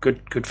show,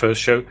 good first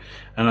show,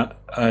 and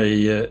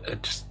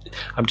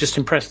I'm just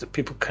impressed that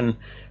people can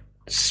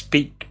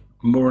speak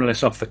more or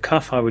less off the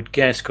cuff, I would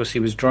guess, because he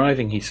was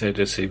driving, he said,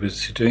 as he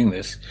was doing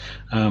this,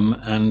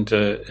 and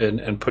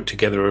put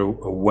together a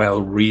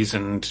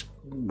well-reasoned,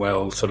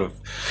 well sort of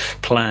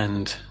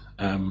planned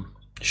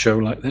show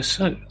like this.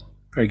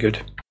 Very good.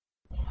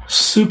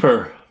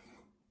 Super.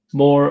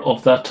 More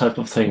of that type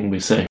of thing, we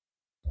say.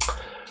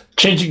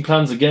 Changing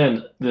plans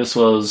again. This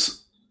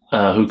was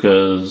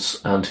Ahuka's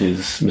and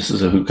his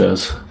Mrs.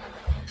 Ahuka's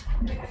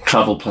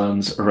travel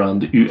plans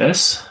around the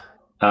US.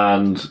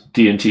 And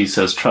D&T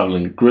says,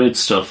 traveling, great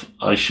stuff.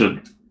 I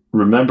should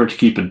remember to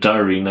keep a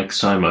diary next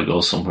time I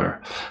go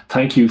somewhere.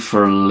 Thank you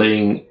for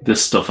laying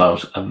this stuff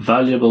out. A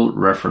valuable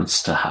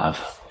reference to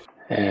have.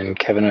 And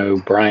Kevin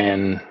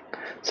O'Brien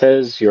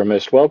says, you're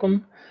most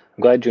welcome.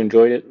 I'm glad you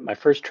enjoyed it. My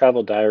first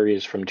travel diary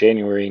is from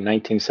January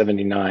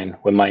 1979,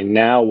 when my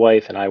now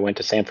wife and I went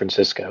to San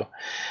Francisco,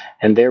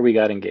 and there we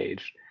got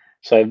engaged.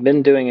 So I've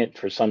been doing it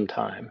for some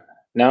time.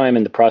 Now I'm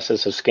in the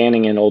process of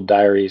scanning in old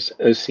diaries,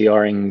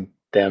 OCRing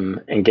them,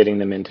 and getting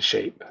them into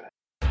shape.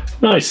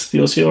 Nice. The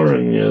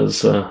OCRing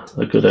is a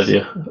good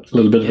idea. A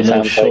little bit of a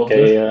show. Sounds like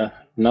a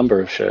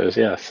number of shows,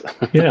 yes.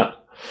 Yeah.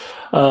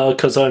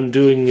 Because I'm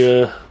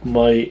doing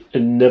my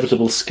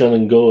inevitable scan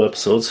and go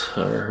episodes.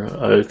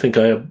 I think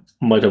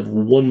might have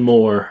one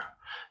more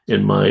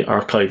in my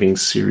archiving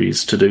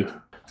series to do.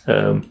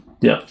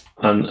 Yeah,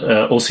 and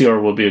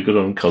OCR will be a good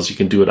one because you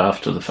can do it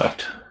after the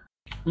fact.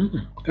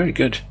 Very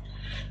good.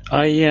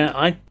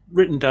 I've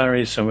written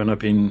diaries, so when I've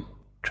been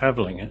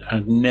travelling, it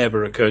had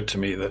never occurred to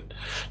me that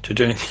to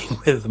do anything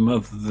with them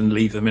other than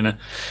leave them in a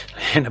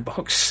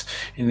box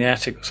in the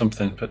attic or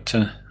something. But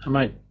I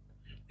might. I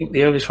think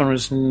the earliest one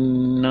was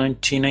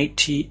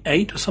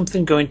 1988 or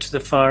something, going to the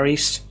Far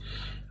East.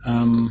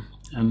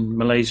 And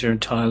Malaysia and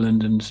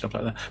Thailand and stuff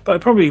like that. But I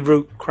probably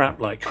wrote crap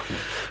like,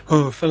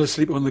 I fell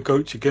asleep on the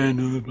couch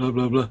again, blah,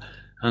 blah, blah.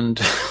 And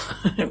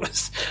it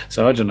was,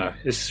 so I don't know.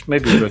 It's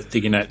maybe worth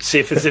digging out, see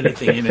if there's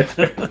anything in it.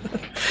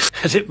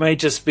 And it may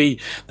just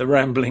be the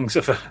ramblings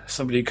of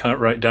somebody who can't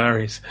write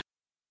diaries.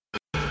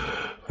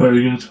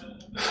 Very good.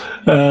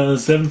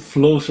 Zen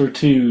Floater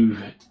 2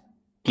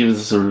 gives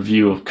us a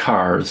review of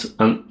Cars.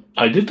 And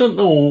I did not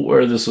know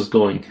where this was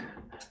going,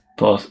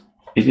 but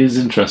it is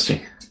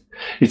interesting.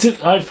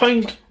 I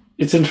find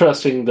it's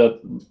interesting that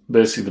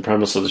basically the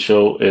premise of the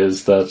show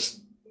is that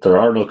there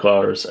are no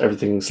cars.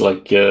 Everything's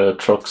like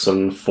trucks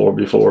and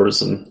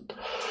 4x4s and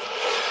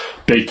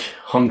big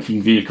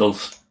honking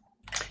vehicles.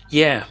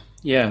 Yeah.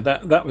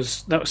 That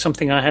was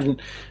something I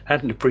hadn't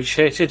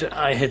appreciated.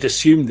 I had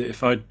assumed that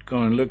if I'd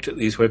gone and looked at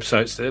these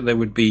websites, there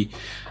would be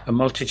a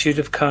multitude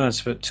of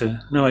cars. But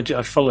no,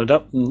 I followed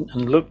up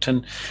and looked,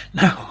 and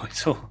no,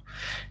 it's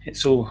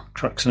all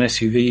trucks and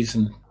SUVs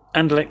and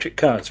electric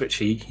cars, which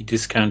he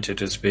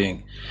discounted as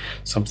being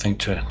something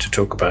to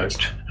talk about.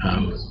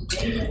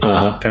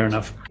 Fair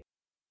enough.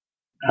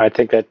 I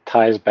think that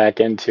ties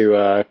back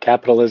into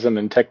capitalism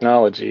and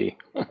technology,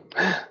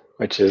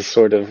 which is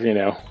sort of,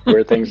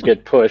 where things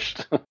get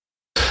pushed.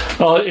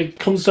 Well, it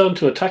comes down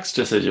to a tax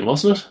decision,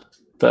 wasn't it?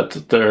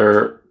 That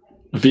their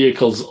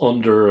vehicles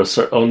under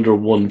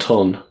 1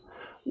 ton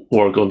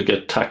were going to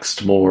get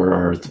taxed more,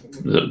 or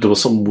there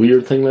was some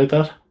weird thing like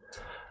that.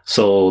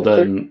 So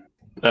then...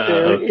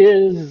 There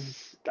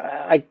is,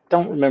 I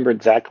don't remember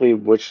exactly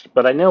which,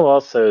 but I know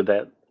also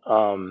that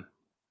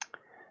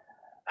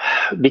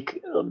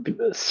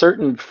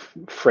certain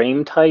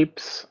frame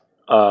types,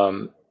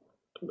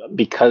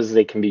 because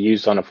they can be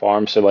used on a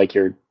farm, so like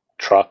your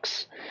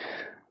trucks,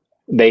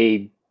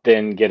 they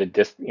then get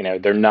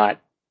they're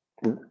not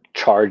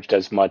charged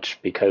as much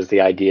because the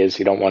idea is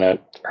you don't want to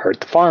hurt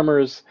the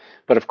farmers.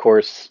 But of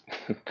course,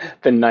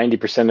 then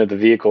 90% of the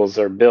vehicles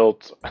are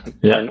built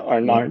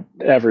are not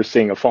ever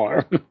seeing a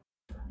farm.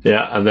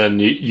 Yeah, and then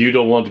you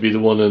don't want to be the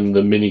one in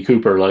the Mini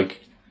Cooper,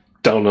 like,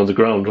 down on the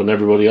ground when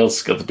everybody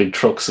else got the big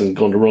trucks and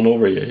going to run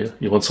over you.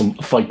 You want some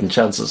fighting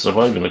chance of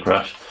surviving a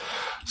crash.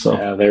 So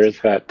yeah, there is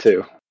that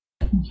too.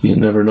 You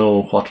never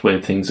know what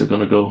way things are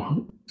going to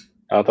go.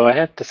 Although I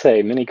have to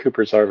say, Mini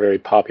Coopers are very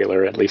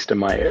popular, at least in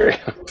my area.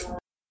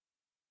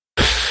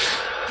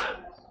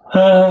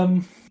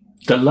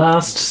 The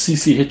last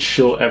CC Hitch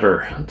show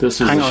ever. This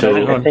was Hang the on, show.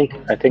 hang on.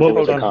 I think there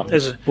was a comment.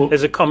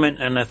 There's a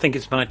comment, and I think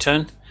it's my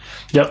turn.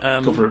 Yep,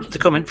 go for it. The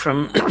comment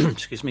from,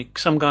 excuse me,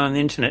 some guy on the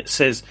internet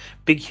says,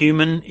 big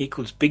human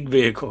equals big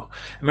vehicle.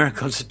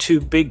 Americans are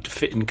too big to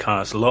fit in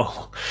cars,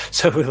 lol.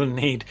 So we'll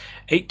need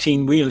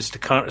 18 wheels to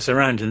cart us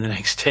around in the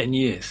next 10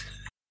 years.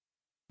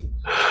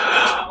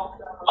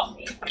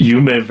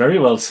 You may very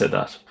well say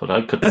that, but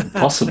I couldn't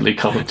possibly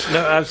comment. No,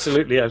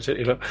 absolutely.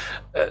 Look,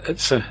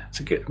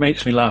 it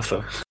makes me laugh,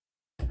 though.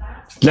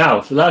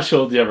 Now, the last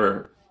show of the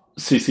ever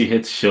CC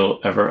Hits show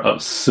ever, I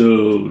was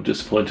so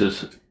disappointed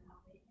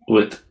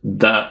with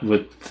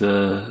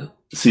the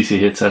CC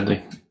Hits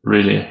ending.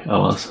 Really, I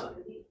was.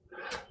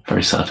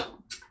 Very sad.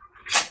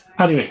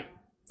 Anyway,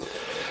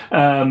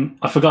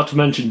 I forgot to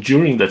mention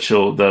during that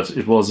show that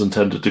it was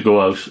intended to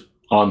go out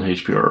on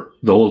HPR.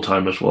 The whole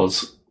time it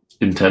was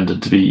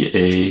intended to be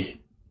a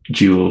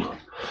dual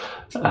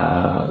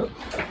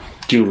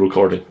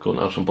recording going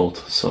out on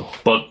both. So,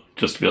 but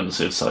just to be on the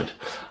safe side,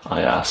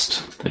 I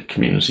asked the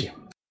community.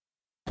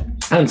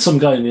 And some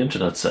guy on the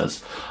internet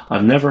says,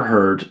 I've never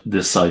heard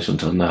this site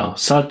until now.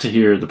 Sad to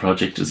hear the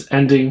project is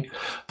ending,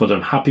 but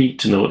I'm happy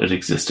to know it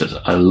existed.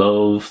 I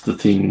love the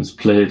themes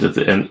played at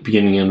the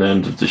beginning and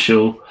end of the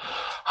show.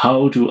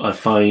 How do I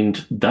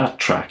find that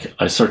track?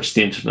 I searched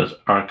the Internet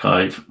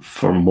Archive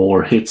for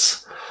more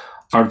hits.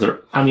 Are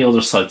there any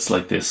other sites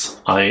like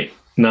this? I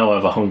now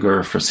have a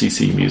hunger for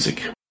CC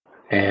music.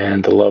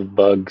 And the Love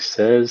Bug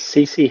says,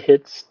 CC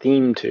Hits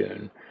theme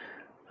tune.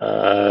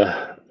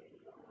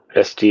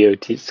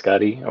 SGOT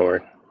Scotty,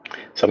 or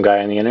some guy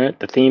on the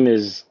internet. The theme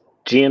is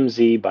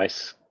GMZ by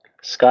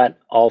Scott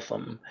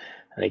Altham,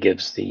 and it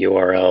gives the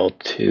URL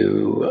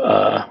to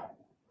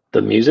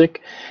the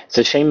music. It's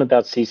a shame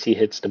about CC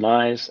Hit's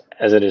demise,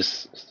 as it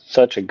is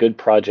such a good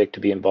project to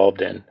be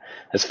involved in.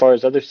 As far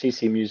as other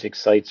CC music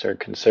sites are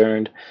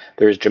concerned,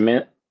 there is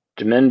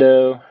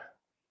Jamendo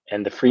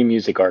and the Free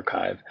Music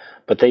Archive,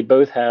 but they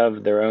both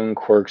have their own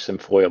quirks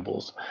and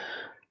foibles.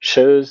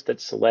 Shows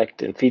that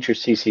select and feature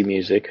CC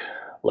music,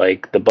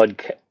 like the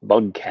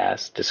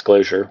Bugcast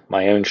Disclosure,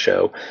 my own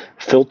show,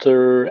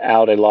 filter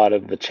out a lot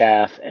of the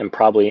chaff and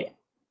probably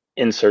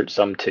insert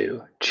some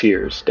too.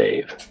 Cheers,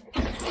 Dave.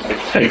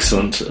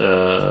 Excellent.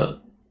 An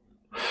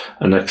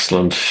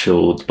excellent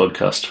show, the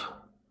Bugcast,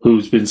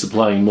 who's been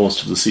supplying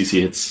most of the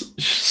CC Hits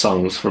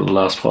songs for the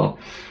last while.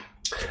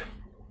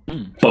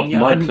 But yeah,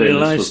 my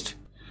playlist was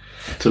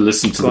to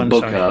listen to the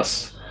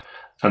Bugcast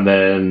and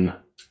then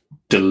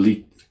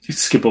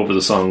skip over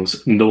the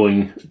songs,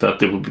 knowing that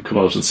they would come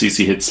out in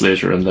CC Hits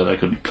later, and then I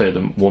could play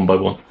them one by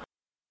one.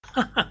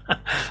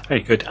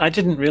 Very good. I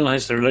didn't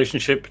realise the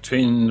relationship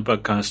between the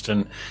Bugcast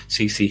and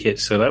CC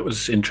Hits, so that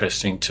was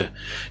interesting to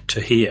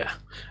hear.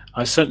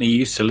 I certainly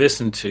used to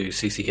listen to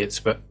CC Hits,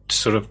 but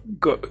sort of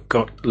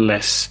got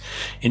less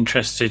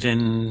interested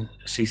in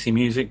CC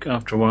music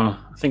after a while.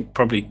 I think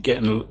probably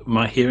getting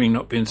my hearing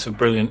not being so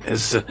brilliant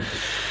has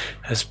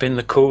been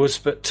the cause.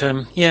 But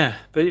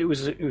but it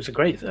was a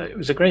great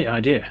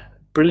idea,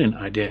 brilliant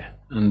idea,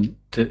 and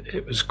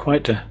it was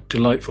quite a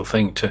delightful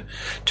thing to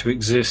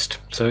exist.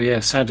 So yeah,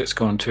 sad it's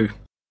gone too.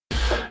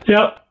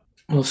 Yeah,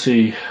 we'll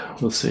see.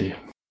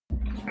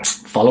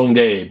 Following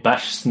day,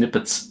 bash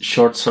snippets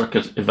short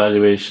circuit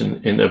evaluation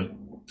in a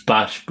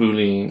bash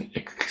Boolean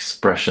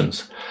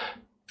expressions.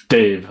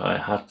 Dave, I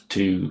had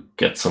to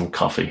get some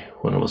coffee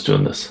when I was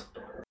doing this.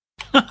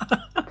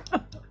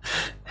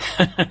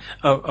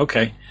 Oh,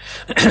 okay.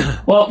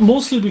 Well,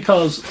 mostly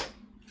because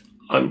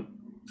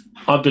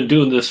I've been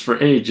doing this for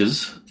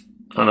ages,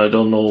 and I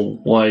don't know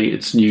why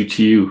it's new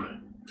to you,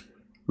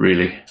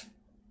 really.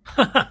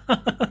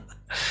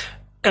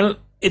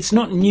 It's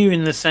not new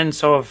in the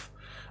sense of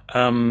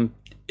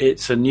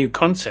it's a new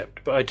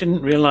concept, but I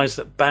didn't realise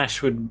that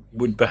Bash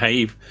would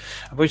behave.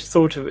 I've always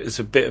thought of it as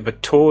a bit of a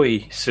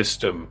toy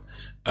system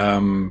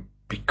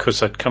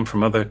because I'd come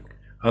from other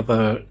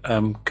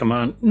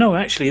command. No,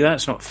 actually,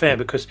 that's not fair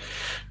because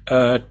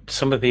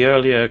some of the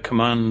earlier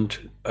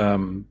command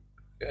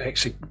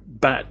actually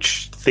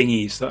batch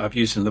thingies that I've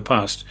used in the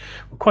past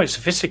were quite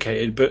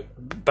sophisticated, but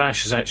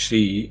Bash has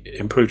actually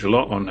improved a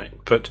lot on it.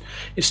 But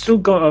it's still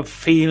got a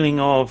feeling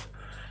of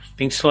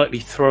being slightly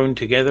thrown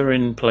together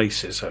in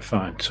places, I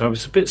find. So I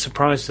was a bit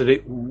surprised that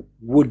it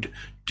would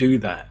do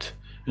that.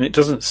 And it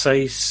doesn't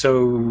say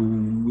so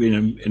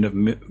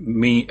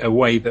in a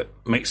way that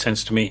makes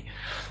sense to me.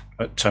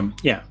 But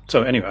yeah,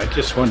 so anyway, I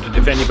just wondered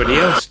if anybody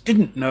else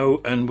didn't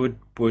know and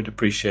would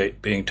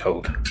appreciate being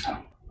told.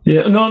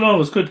 Yeah, no, it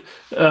was good.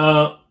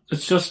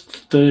 It's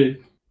just the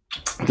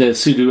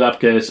sudo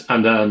apt-get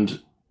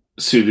and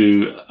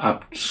sudo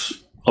apt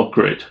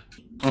upgrade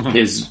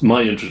is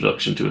my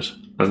introduction to it.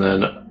 And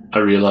then I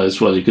realised,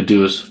 well, you could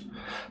do it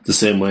the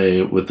same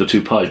way with the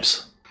two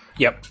pipes.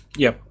 Yep.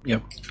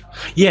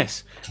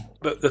 Yes,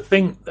 but I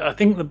think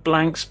the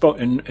blank spot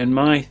in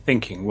my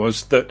thinking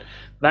was that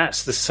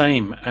that's the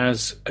same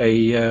as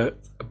a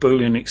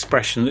Boolean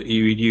expression that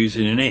you would use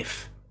in an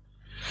if.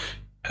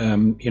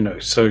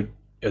 So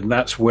and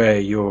that's where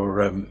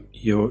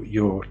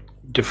your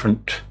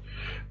different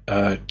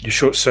your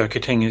short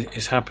circuiting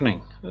is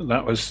happening.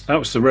 That was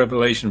the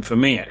revelation for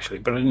me, actually.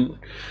 But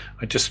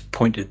I just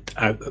pointed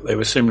out that they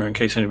were similar in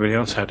case anybody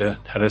else had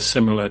a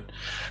similar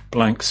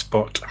blank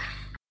spot.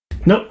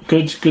 No,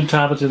 good to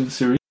have it in the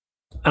series.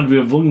 And we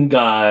have one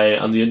guy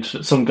on the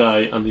internet, some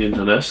guy on the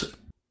internet,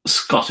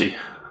 Scotty.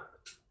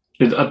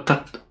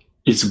 That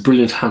is a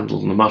brilliant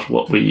handle, no matter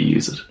what way you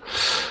use it.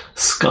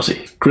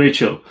 Scotty, great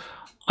show.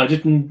 I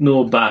didn't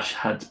know Bash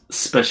had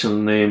special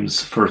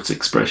names for its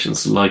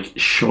expressions like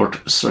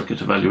short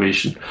circuit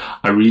evaluation.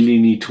 I really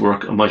need to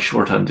work on my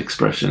shorthand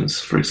expressions,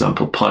 for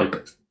example,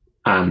 pipe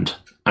and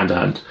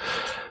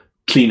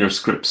cleaner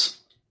scripts.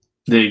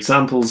 The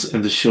examples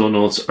in the show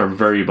notes are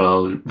very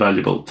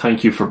valuable.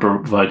 Thank you for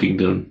providing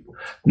them.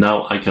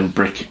 Now I can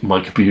brick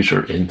my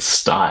computer in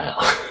style.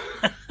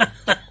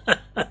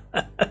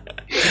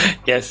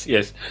 Yes.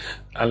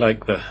 I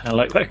like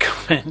that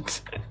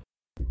comment.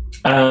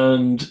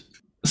 And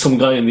some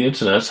guy on the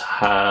internet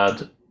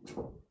had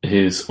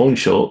his own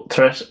show,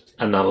 Threat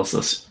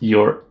analysis,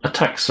 your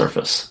attack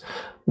surface,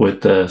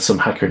 with some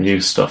Hacker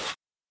News stuff.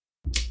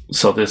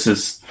 So this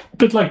is a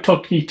bit like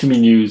Talk Geek to Me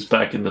News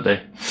back in the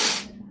day.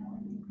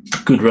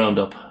 Good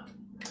roundup.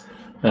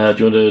 Do you want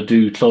to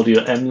do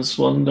Claudio M's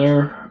one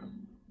there,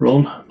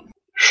 Ron?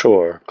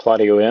 Sure.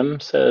 Claudio M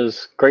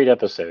says, great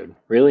episode.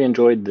 Really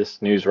enjoyed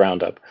this news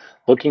roundup.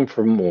 Looking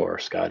for more,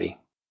 Scotty.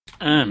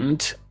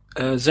 And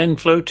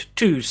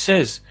ZenFloat2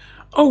 says,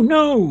 oh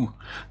no,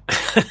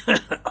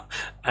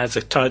 as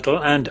a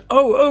title, and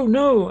oh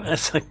no,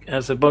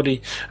 as a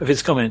body of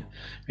his comment,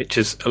 which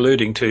is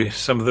alluding to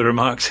some of the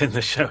remarks in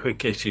the show, in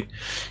case you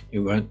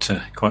weren't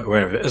quite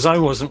aware of it, as I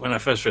wasn't when I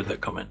first read that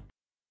comment.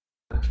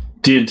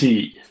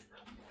 D&T,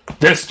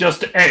 this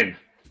just in,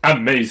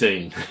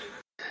 amazing.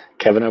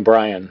 Kevin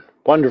O'Brien,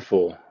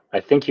 wonderful. I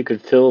think you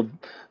could fill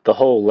the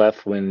hole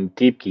left when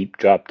DeepGeek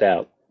dropped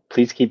out.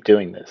 Please keep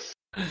doing this.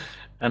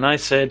 And I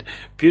said,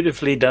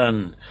 beautifully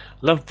done.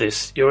 Love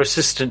this. Your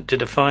assistant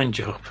did a fine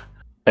job.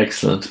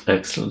 Excellent.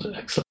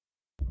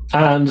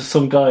 And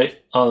some guy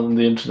on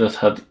the internet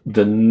had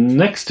the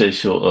next day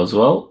show as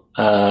well.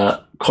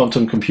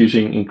 Quantum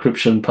computing,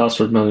 encryption,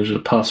 password manager,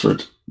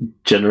 password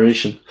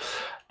generation.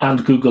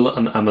 And Google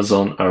and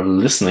Amazon are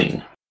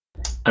listening.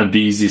 And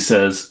Beezy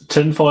says,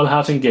 tinfoil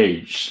hat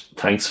engaged.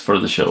 Thanks for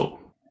the show.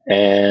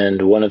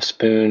 And one of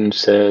Spoon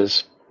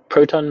says,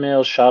 Proton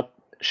Mail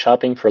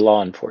shopping for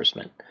law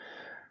enforcement.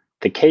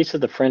 The case of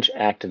the French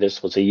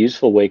activists was a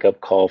useful wake-up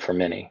call for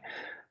many.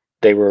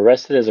 They were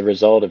arrested as a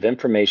result of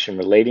information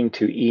relating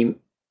to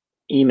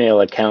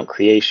email account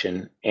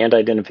creation and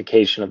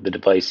identification of the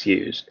device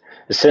used.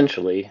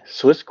 Essentially,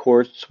 Swiss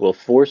courts will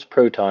force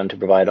Proton to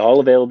provide all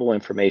available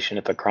information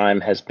if a crime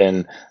has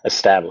been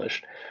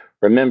established.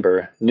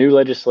 Remember, new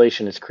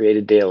legislation is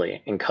created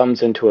daily and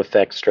comes into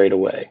effect straight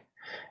away.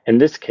 In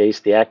this case,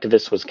 the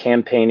activist was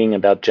campaigning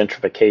about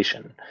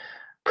gentrification.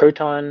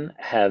 Proton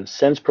have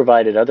since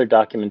provided other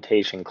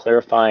documentation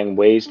clarifying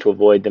ways to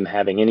avoid them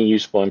having any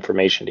useful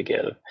information to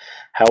give.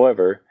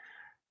 However,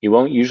 you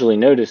won't usually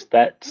notice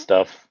that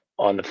stuff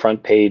on the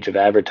front page of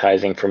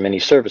advertising for many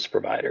service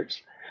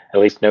providers. At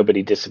least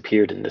nobody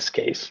disappeared in this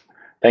case.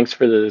 Thanks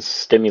for the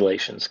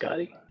stimulation,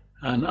 Scotty.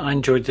 And I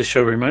enjoyed the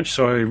show very much,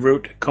 so I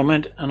wrote a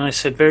comment and I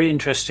said, very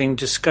interesting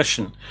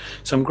discussion.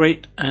 Some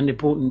great and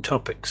important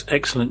topics.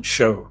 Excellent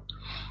show.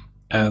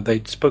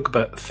 They spoke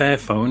about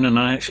Fairphone, and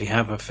I actually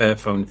have a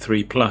Fairphone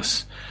 3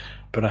 Plus,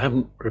 but I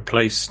haven't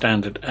replaced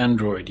standard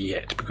Android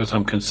yet because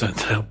I'm concerned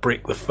that I'll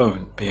break the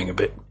phone, being a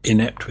bit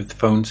inept with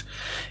phones.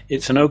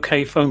 It's an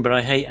okay phone, but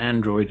I hate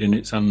Android in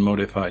its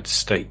unmodified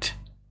state.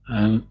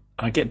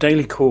 I get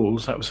daily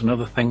calls. That was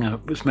another thing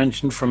that was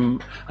mentioned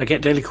I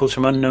get daily calls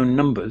from unknown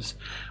numbers.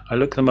 I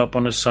look them up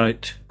on a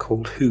site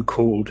called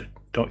whocalled.co.uk.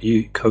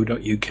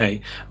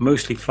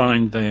 Mostly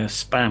find their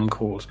spam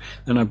calls,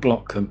 then I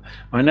block them.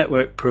 My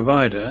network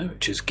provider,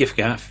 which is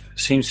giffgaff,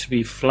 seems to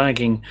be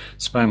flagging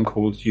spam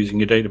calls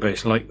using a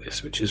database like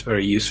this, which is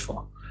very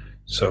useful.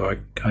 So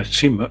I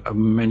assume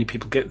many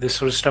people get this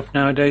sort of stuff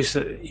nowadays,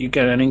 that you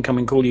get an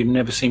incoming call you've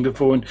never seen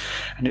before, and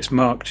it's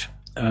marked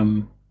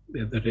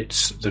that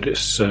it's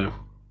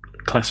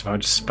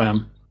classified as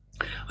spam.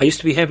 I used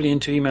to be heavily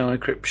into email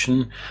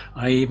encryption.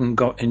 I even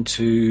got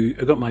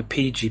my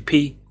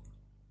PGP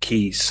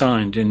key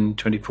signed in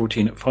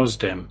 2014 at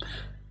FOSDEM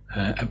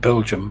at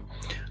Belgium.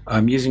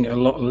 I'm using it a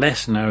lot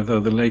less now, though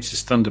the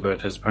latest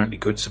Thunderbird has apparently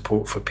good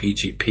support for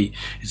PGP.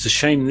 It's a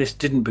shame this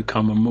didn't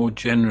become a more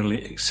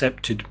generally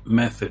accepted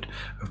method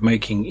of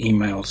making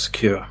email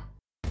secure.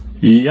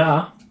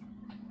 Yeah,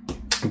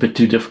 a bit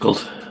too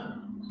difficult,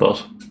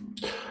 but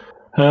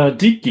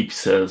DeepGeek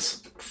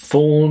says,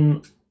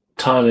 phone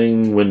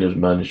tiling window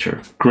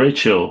manager. Great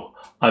show.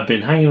 I've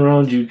been hanging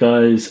around you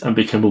guys and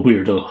became a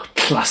weirdo.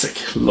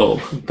 Classic. Lol.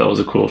 That was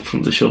a quote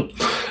from the show.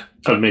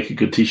 I'd make a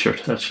good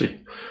t-shirt, actually.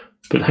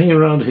 Been hanging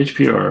around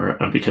HPR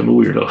and became a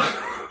weirdo.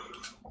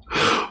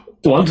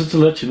 Wanted to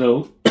let you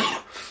know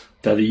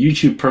that a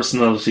YouTube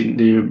personality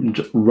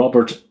named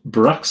Robert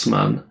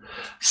Braxman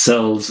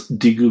sells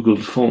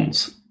degoogled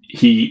phones.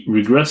 He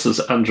regresses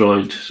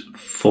Android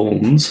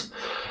phones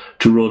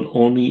to run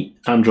only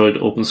Android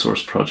open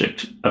source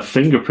project. A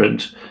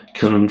fingerprint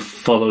can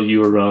follow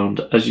you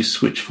around as you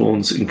switch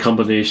phones. In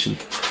combination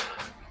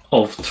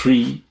of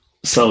 3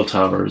 cell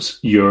towers,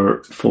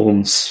 your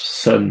phone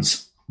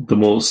sends the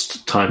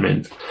most time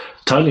in.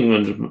 Tiling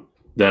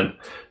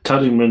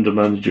window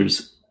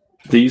managers.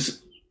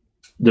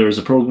 There is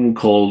a program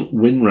called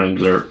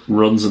WinWrangler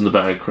runs in the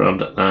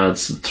background and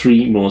adds the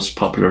 3 most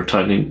popular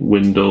tiling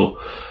window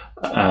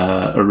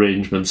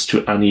arrangements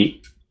to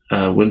any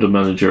window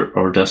manager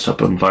or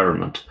desktop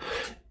environment.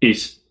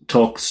 It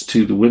talks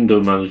to the window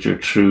manager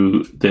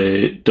through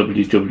the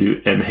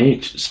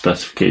WWMH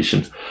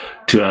specification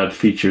to add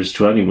features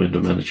to any window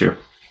manager.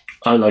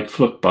 I like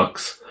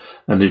Fluxbox,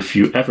 and if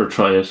you ever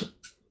try it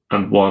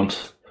and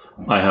want,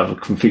 I have a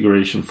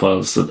configuration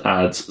files that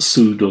adds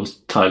pseudo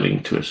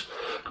tiling to it.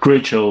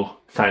 Great show.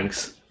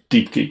 Thanks,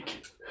 DeepGeek.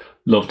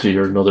 Love to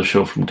hear another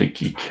show from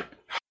DeepGeek.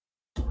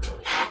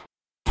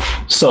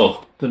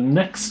 So, the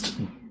next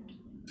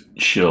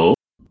show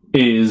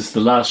is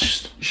the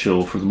last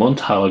show for the month,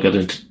 How I Got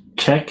Into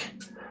Tech,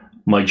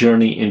 My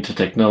Journey into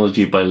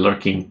Technology by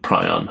Lurking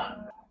Prion.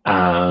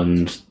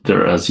 And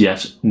there are as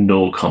yet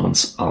no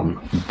comments on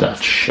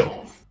that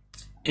show.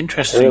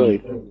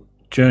 Interesting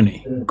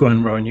journey. Go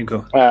on, Rowan, you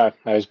go. I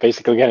was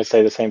basically going to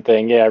say the same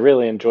thing. Yeah, I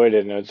really enjoyed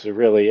it, and it was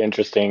really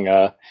interesting,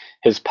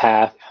 his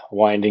path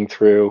winding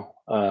through,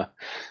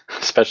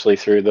 especially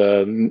through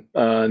the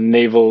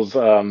naval's,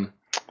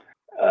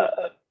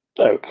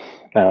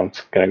 now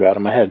it's going to go out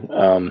of my head,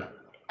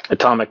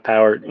 atomic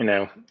powered,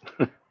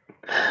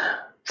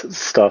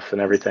 stuff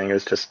and everything.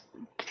 Is just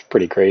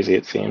pretty crazy,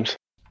 it seems.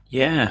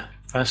 Yeah,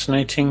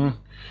 fascinating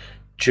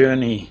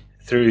journey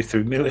through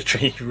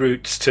military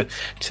routes to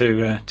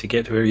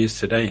get to where he is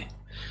today.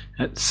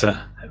 It's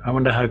I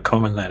wonder how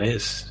common that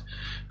is.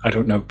 I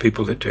don't know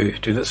people that do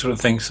that sort of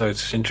thing, so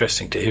it's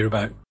interesting to hear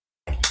about.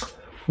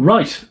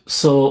 Right,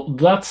 so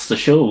that's the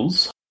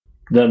shows.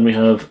 Then we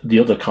have the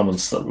other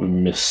comments that we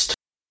missed,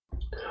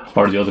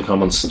 or the other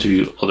comments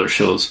to other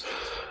shows.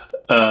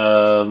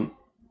 And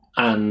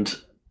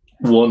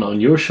one on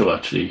your show,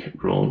 actually,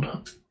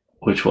 Rowan,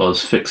 which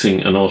was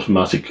fixing an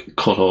automatic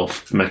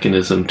cut-off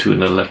mechanism to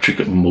an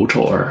electric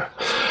motor.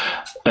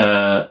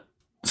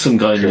 Some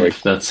guy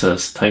that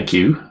says, thank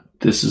you.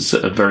 This is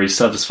a very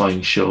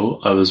satisfying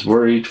show. I was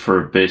worried for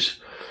a bit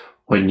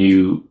when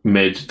you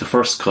made the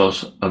first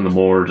cut and the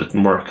mower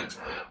didn't work.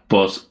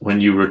 But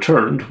when you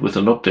returned with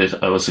an update,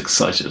 I was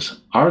excited.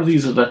 Are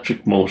these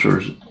electric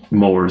mowers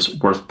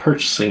worth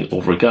purchasing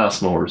over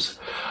gas mowers?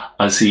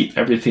 I see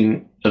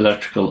everything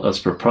electrical as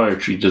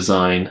proprietary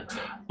design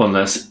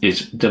unless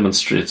it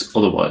demonstrates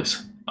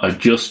otherwise. I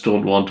just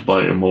don't want to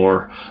buy a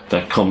mower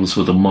that comes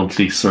with a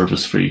monthly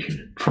service fee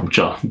from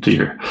John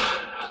Deere.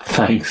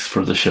 Thanks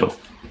for the show.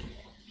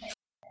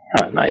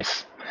 Oh,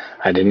 nice.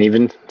 I didn't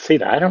even see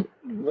that.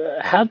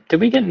 How did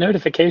we get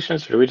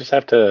notifications, or do we just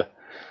have to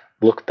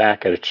look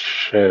back at its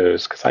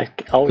shows? Because I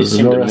always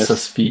seem to miss. There's an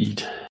RSS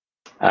feed.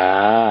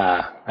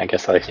 I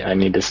guess I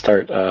need to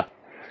start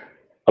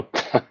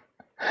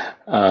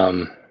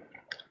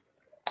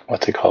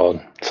what's it called?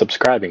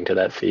 Subscribing to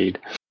that feed.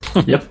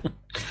 Yep.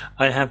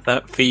 I have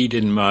that feed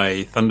in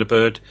my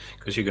Thunderbird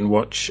because you can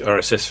watch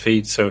RSS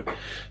feeds. So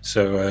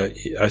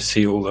I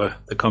see all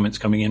the comments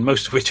coming in,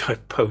 most of which I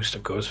post,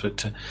 of course.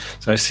 But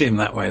so I see them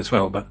that way as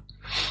well. But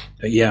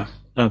yeah,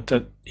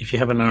 if you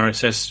have an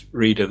RSS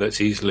reader that's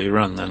easily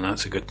run, then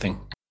that's a good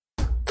thing.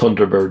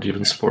 Thunderbird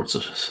even supports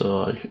it,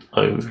 so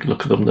I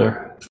look at them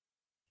there.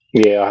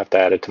 Yeah, I'll have to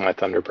add it to my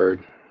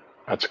Thunderbird.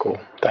 That's cool.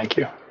 Thank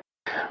you.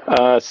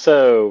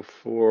 So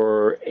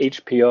for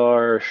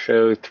HPR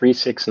show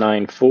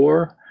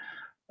 3694,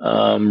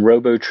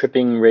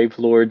 Robo-Tripping Rave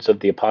Lords of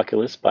the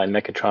Apocalypse by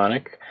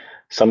Mechatronic,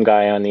 some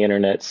guy on the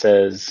internet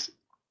says,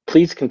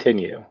 please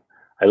continue.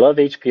 I love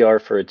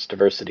HPR for its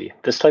diversity.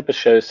 This type of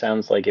show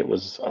sounds like it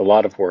was a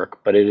lot of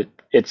work, but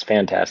it's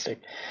fantastic.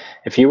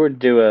 If you were to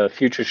do a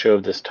future show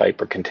of this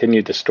type or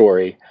continue the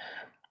story,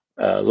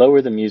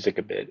 lower the music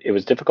a bit. It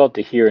was difficult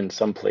to hear in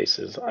some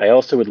places. I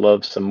also would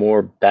love some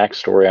more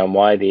backstory on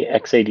why the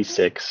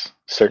x86,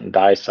 certain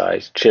die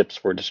size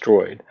chips, were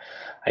destroyed.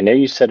 I know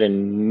you said a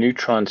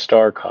neutron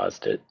star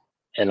caused it,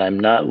 and I'm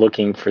not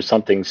looking for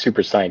something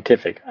super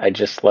scientific. I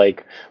just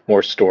like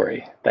more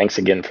story. Thanks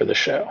again for the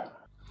show.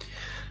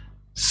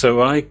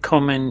 So I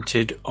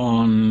commented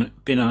on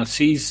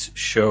BinRC's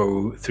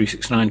show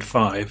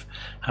 3695,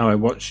 how I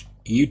watched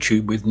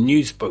YouTube with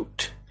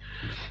Newsboat.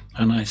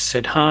 And I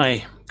said,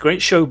 hi,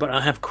 great show, but I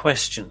have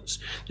questions.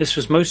 This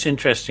was most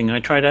interesting. I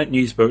tried out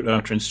Newsboat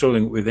after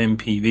installing it with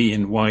MPV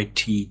and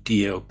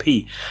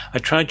YTDLP. I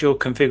tried your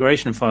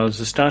configuration file as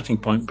a starting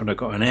point, but I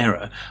got an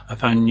error. I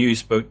found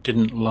Newsboat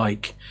didn't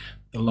like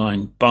the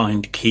line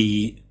bind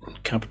key,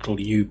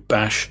 capital U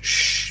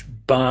bash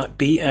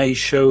BA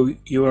show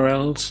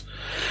URLs.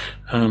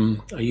 I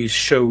use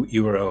show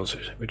URLs,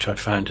 which I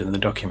found in the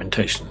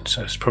documentation,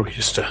 so it's probably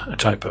just a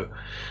typo.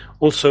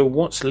 Also,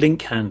 what's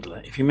link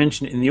handler? If you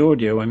mentioned it in the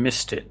audio, I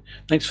missed it.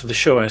 Thanks for the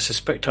show. I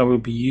suspect I will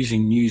be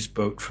using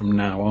Newsboat from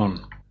now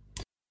on.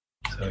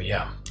 So,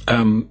 yeah.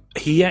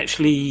 He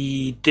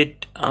actually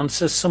did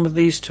answer some of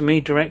these to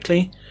me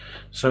directly.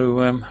 So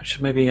I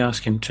should maybe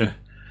ask him to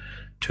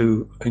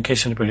in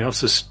case anybody else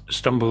has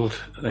stumbled,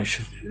 they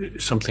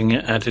should something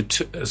added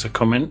as a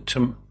comment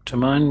to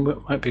mine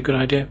might be a good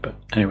idea. But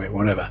anyway,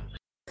 whatever.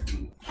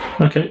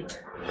 Okay.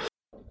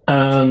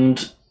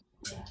 And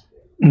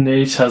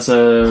Nate has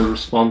a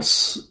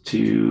response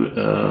to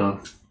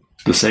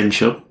the same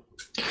show.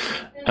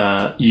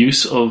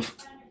 Use of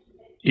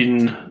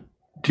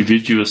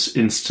individuous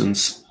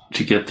instance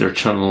to get their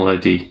channel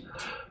ID.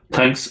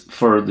 Thanks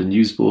for the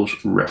Newsboat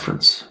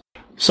reference.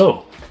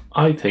 So,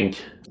 I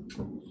think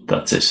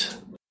that's it.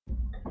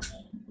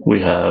 We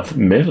have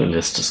mailing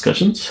list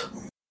discussions.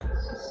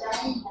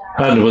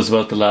 And it was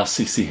about the last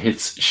CC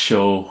Hits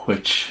show,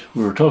 which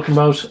we were talking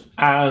about,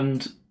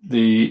 and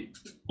the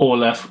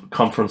OLF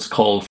conference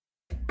call for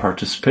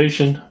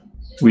participation.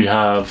 We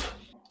have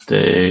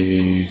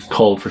the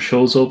call for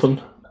shows open,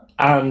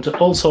 And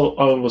also,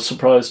 I was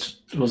surprised.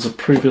 It was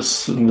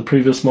in the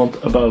previous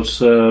month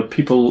about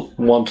people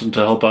wanting to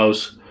help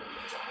out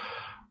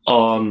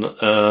on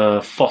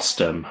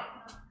FOSDEM.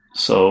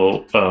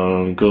 So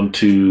I'm going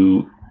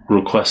to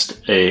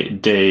request a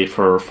day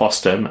for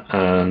FOSDEM,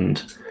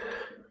 and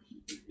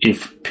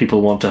if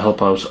people want to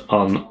help out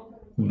on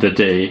the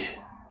day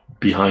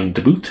behind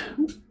the booth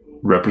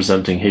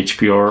representing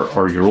HPR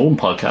or your own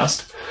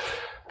podcast,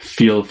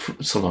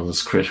 so long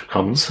as Creative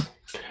Commons,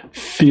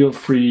 feel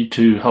free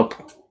to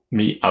help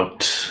me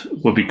out.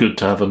 Would be good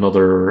to have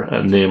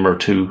another name or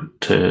two,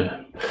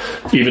 to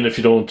even if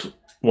you don't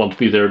want to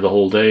be there the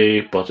whole day,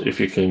 but if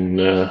you can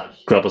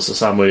grab us a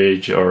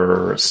sandwich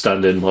or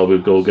stand in while we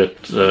go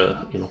get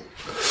a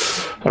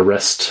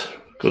rest,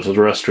 go to the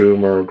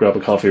restroom or grab a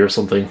coffee or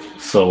something.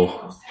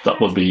 So that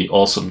would be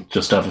awesome,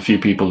 just to have a few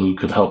people who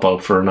could help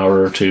out for an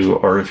hour or two,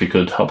 or if you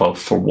could help out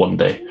for one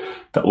day,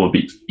 that would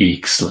be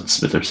excellent,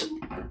 Smithers.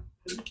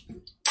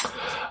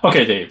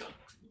 Okay, Dave,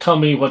 tell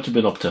me what you've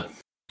been up to.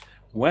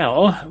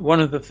 Well, one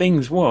of the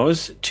things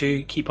was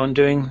to keep on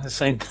doing the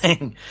same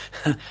thing,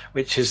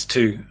 which is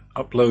to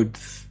upload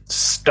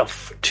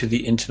stuff to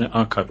the Internet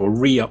Archive, or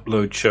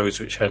re-upload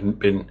shows which hadn't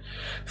been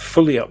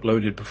fully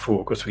uploaded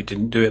before, because we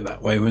didn't do it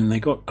that way when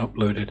they got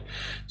uploaded.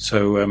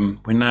 So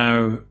we're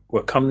now,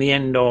 come the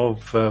end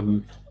of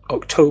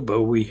October,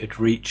 we had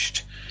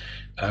reached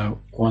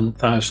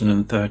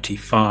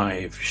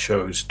 1,035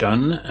 shows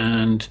done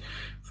and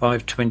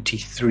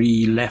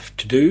 523 left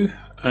to do.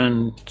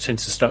 And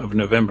since the start of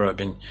November, I've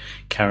been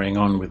carrying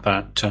on with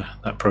that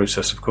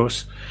process, of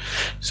course.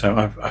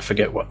 So I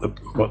forget what the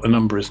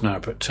number is now,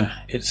 but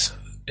it's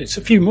a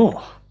few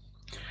more.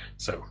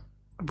 So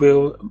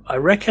I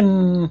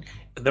reckon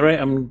the rate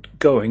I'm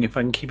going, if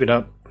I can keep it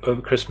up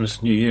over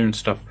Christmas, New Year, and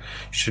stuff,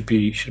 should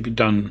be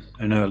done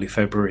in early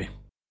February.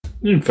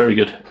 Very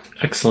good,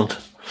 excellent.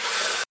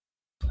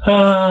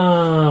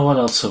 What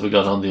else have we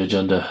got on the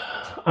agenda?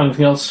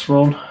 Anything else,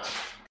 Ron?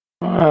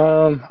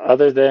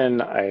 Other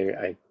than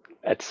I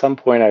at some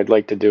point I'd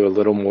like to do a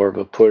little more of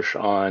a push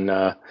on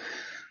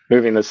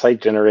moving the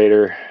site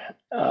generator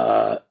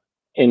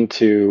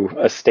into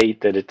a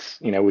state that it's,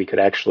 we could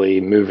actually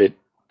move it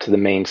to the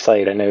main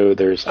site. I know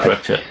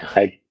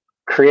I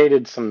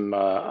created some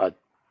what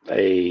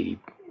do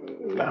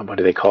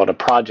they call it, a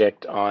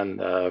project on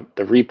the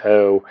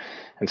repo,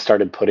 and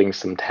started putting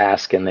some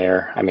tasks in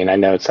there. I mean, I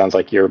know it sounds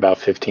like you're about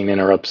 15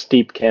 interrupts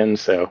deep, Ken,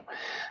 so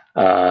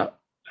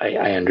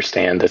I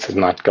understand this is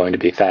not going to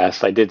be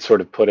fast. I did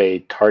sort of put a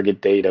target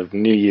date of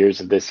New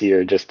Year's of this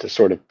year just to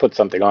sort of put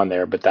something on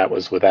there, but that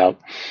was without,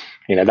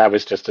 that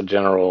was just a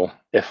general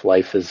if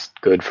life is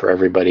good for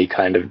everybody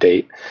kind of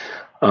date.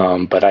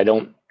 But I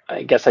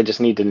guess I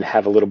just need to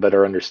have a little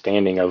better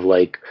understanding of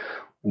like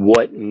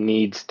what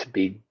needs to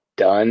be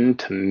done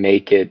to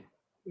make it,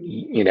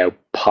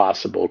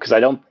 possible. Because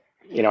I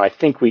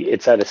think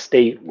it's at a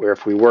state where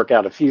if we work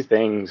out a few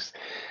things,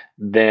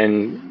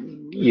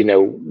 then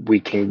we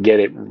can get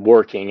it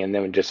working and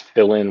then just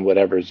fill in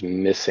whatever's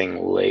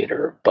missing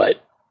later.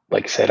 But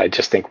like I said, I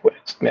just think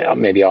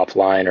maybe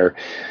offline or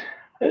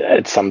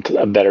at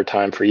a better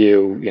time for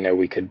you,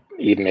 we could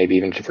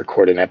even just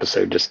record an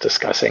episode just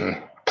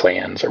discussing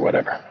plans or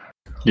whatever.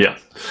 Yeah.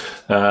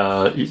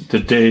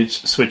 The date,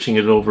 switching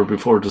it over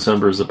before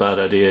December is a bad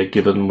idea,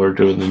 given we're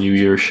doing the New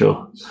Year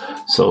show.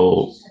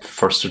 So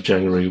 1st of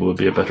January will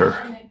be a better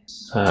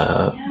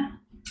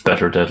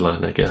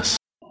deadline, I guess.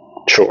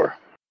 Sure.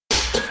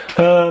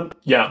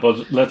 Yeah,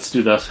 but let's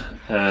do that.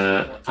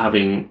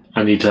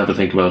 I need to have a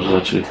think about it,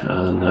 actually,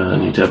 and I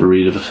need to have a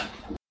read of it.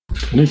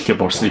 I need to get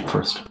more sleep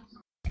first.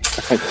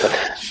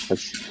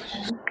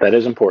 That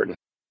is important.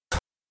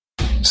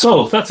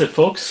 So, that's it,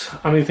 folks.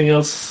 Anything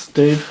else,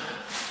 Dave?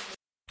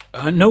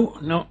 No,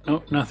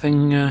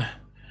 nothing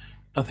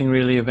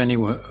really of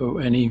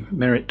any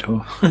merit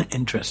or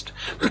interest.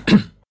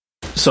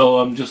 So,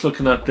 I'm just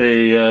looking at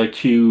the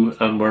queue,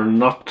 and we're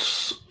not...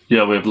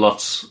 Yeah, we have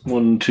lots.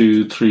 1,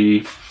 2, 3,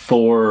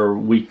 4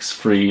 weeks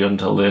free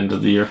until the end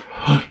of the year.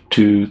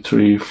 2,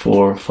 3,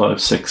 4,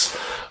 5, 6,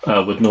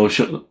 with no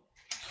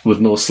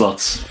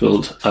slots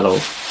filled at all.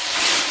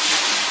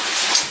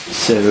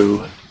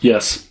 So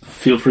yes,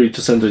 feel free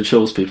to send in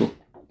shows, people.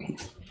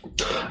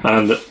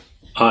 And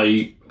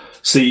I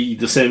see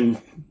the same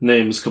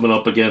names coming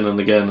up again and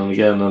again and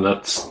again, and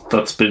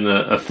that's been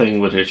a thing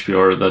with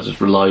HPR, that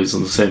it relies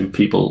on the same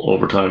people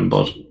over time.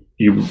 But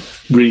you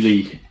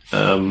really.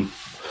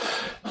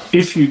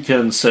 If you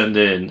can send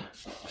in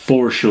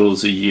 4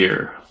 shows a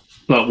year,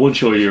 not 1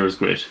 show a year is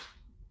great.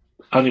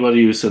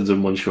 Anybody who sends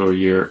in 1 show a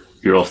year,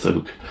 you're off the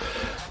hook.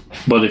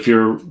 But if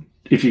you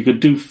could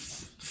do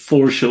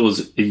 4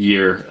 shows a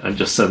year and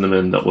just send them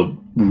in, that would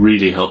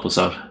really help us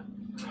out.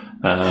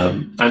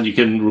 And you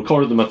can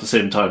record them at the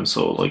same time.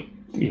 So,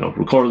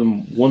 record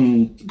them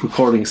 1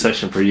 recording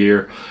session per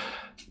year.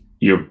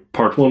 Your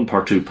part 1,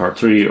 part 2, part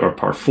 3, or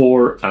part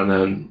 4, and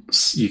then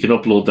you can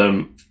upload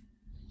them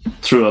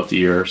throughout the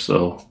year,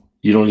 so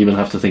you don't even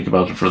have to think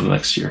about it for the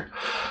next year.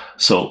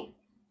 So,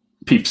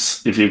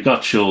 peeps, if you've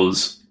got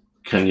shows,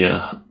 can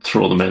you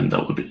throw them in?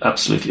 That would be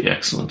absolutely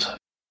excellent.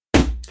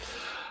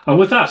 And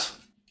with that,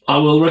 I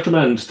will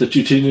recommend that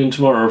you tune in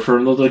tomorrow for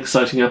another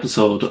exciting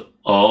episode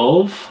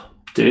of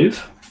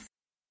Dave.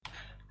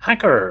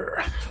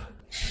 Hacker.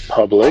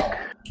 Public.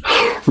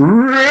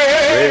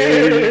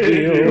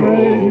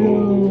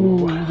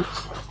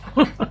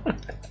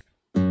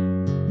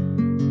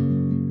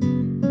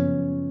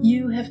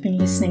 You have been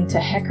listening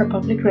to Hacker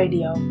Public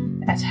Radio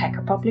at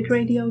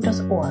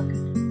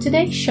hackerpublicradio.org.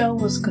 Today's show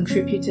was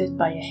contributed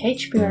by a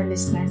HPR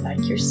listener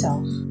like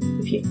yourself.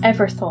 If you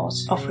ever thought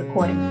of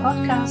recording a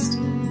podcast,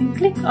 then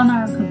click on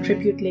our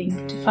contribute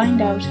link to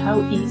find out how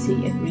easy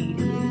it really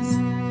is.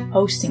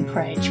 Hosting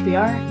for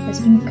HPR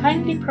has been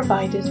kindly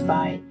provided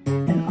by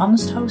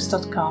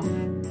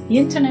anhonesthost.com, the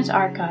Internet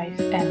Archive,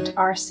 and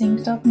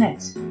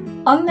rsync.net.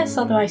 Unless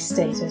otherwise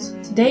stated,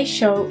 today's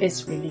show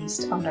is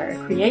released under a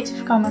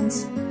Creative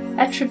Commons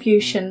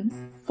Attribution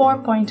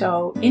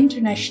 4.0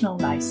 International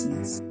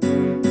License.